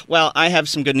 Well, I have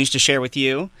some good news to share with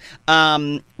you.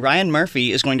 Ryan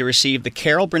Murphy is going to receive the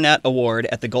Carol Burnett Award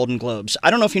at the Golden Globes. I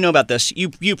don't know if you know about this.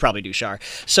 You probably do, Shar.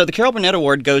 So the Carol Burnett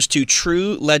Award goes to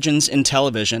True Legends in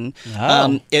Television.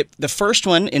 Oh. The first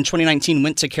one in 2019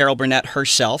 went to Carol Burnett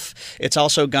herself. It's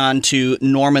also gone to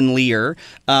Norman Lear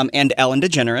and Ellen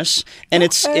DeGeneres.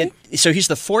 And so he's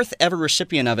the fourth ever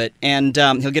recipient of it, and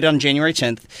he'll get it on January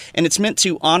 10th. And it's meant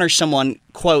to honor someone,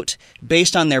 quote,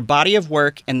 based on their body of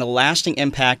work and the lasting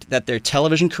impact that their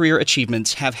television career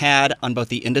achievements have had on both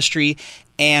the industry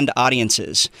and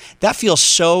audiences. That feels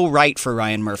so right for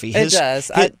Ryan Murphy. It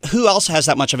does. Who else has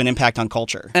that much of an impact on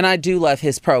culture? And I do love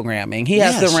his programming. He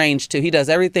has the range, too. He does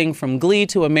everything from Glee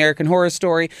to American Horror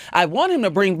Story. I want him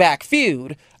to bring back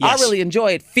Feud. Yes. I really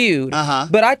enjoyed Feud. Uh-huh.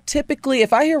 But I typically,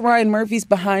 if I hear Ryan Murphy's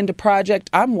behind a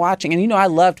project, I'm watching. And, I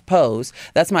loved Pose.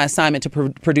 That's my assignment to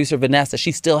producer Vanessa.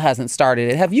 She still hasn't started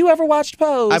it. Have you ever watched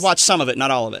Pose? I've watched some of it, not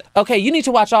all of it. Okay, you need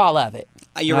to watch all of it.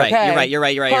 You're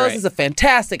right. Pose is a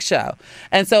fantastic show.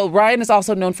 And so Ryan is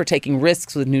also known for taking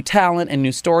risks with new talent and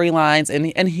new storylines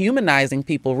and humanizing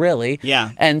people, really.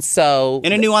 Yeah. And so...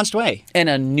 In a nuanced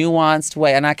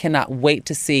way. And I cannot wait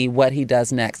to see what he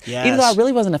does next. Yes. Even though I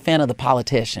really wasn't a fan of The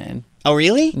Politician. Oh,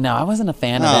 really? No, I wasn't a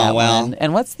fan of that one.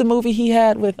 And what's the movie he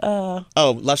had with... Oh,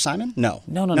 Love, Simon? No.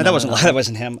 No, that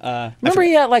wasn't him. Remember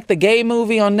he had like the gay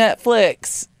movie on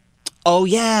Netflix? Oh,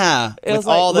 yeah. It was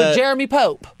like with Jeremy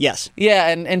Pope. Yes. Yeah,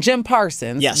 and Jim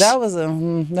Parsons. Yes. That was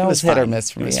hit or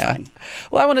miss for me. Yeah.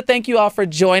 Well, I want to thank you all for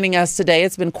joining us today.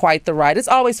 It's been quite the ride. It's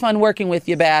always fun working with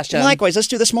you, Basha. Likewise. Let's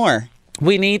do this more.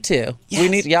 We need to.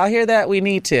 Yes. Y'all hear that? We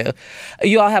need to.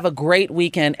 You all have a great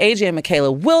weekend. AJ and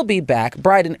Michaela will be back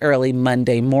bright and early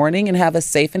Monday morning, and have a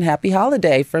safe and happy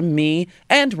holiday from me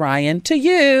and Ryan to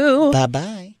you.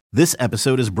 Bye-bye. This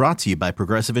episode is brought to you by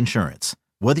Progressive Insurance.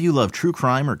 Whether you love true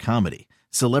crime or comedy,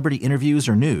 celebrity interviews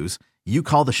or news, you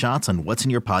call the shots on what's in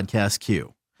your podcast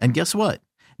queue. And guess what?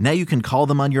 Now you can call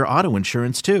them on your auto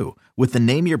insurance too with the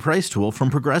Name Your Price tool from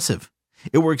Progressive.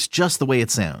 It works just the way it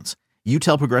sounds. You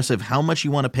tell Progressive how much you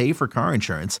want to pay for car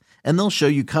insurance, and they'll show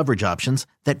you coverage options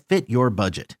that fit your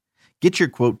budget. Get your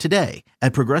quote today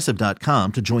at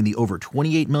Progressive.com to join the over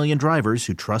 28 million drivers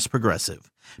who trust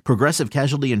Progressive. Progressive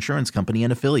Casualty Insurance Company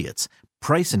and Affiliates.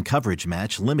 Price and coverage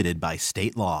match limited by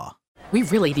state law. We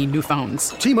really need new phones.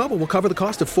 T-Mobile will cover the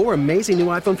cost of 4 amazing new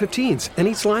iPhone 15s, and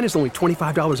each line is only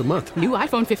 $25 a month. New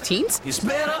iPhone 15s? It's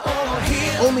better over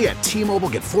here. Only at T-Mobile,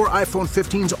 get 4 iPhone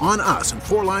 15s on us and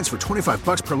 4 lines for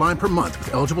 $25 per line per month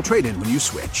with eligible trade-in when you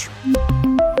switch.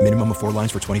 Minimum of 4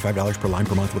 lines for $25 per line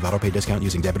per month with autopay discount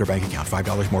using debit or bank account.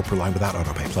 $5 more per line without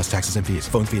autopay, plus taxes and fees.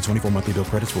 Phone fee at 24 monthly bill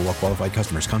credits for well-qualified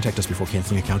customers. Contact us before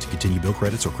canceling account to continue bill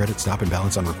credits or credit stop and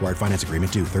balance on required finance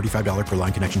agreement due. $35 per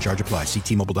line connection charge applies. See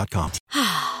T-Mobile.com.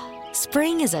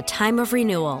 Spring is a time of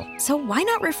renewal, so why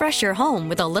not refresh your home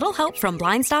with a little help from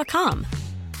Blinds.com?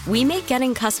 We make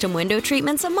getting custom window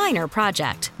treatments a minor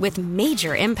project with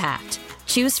major impact.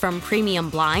 Choose from premium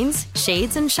blinds,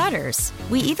 shades, and shutters.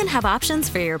 We even have options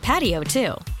for your patio,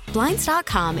 too.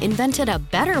 Blinds.com invented a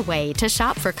better way to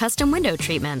shop for custom window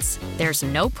treatments. There's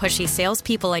no pushy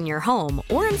salespeople in your home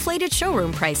or inflated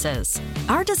showroom prices.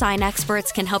 Our design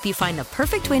experts can help you find the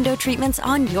perfect window treatments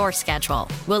on your schedule.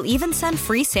 We'll even send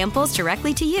free samples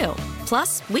directly to you.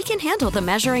 Plus, we can handle the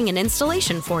measuring and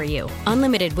installation for you.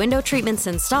 Unlimited window treatments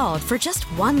installed for just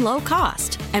one low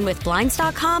cost. And with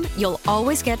Blinds.com, you'll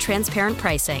always get transparent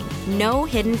pricing. No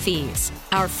hidden fees.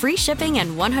 Our free shipping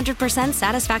and 100%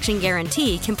 satisfaction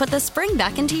guarantee can put the spring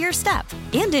back into your step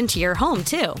and into your home,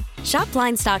 too. Shop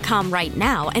Blinds.com right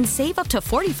now and save up to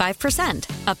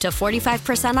 45%. Up to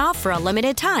 45% off for a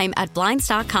limited time at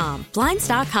Blinds.com.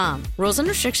 Blinds.com. Rules and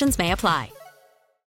restrictions may apply.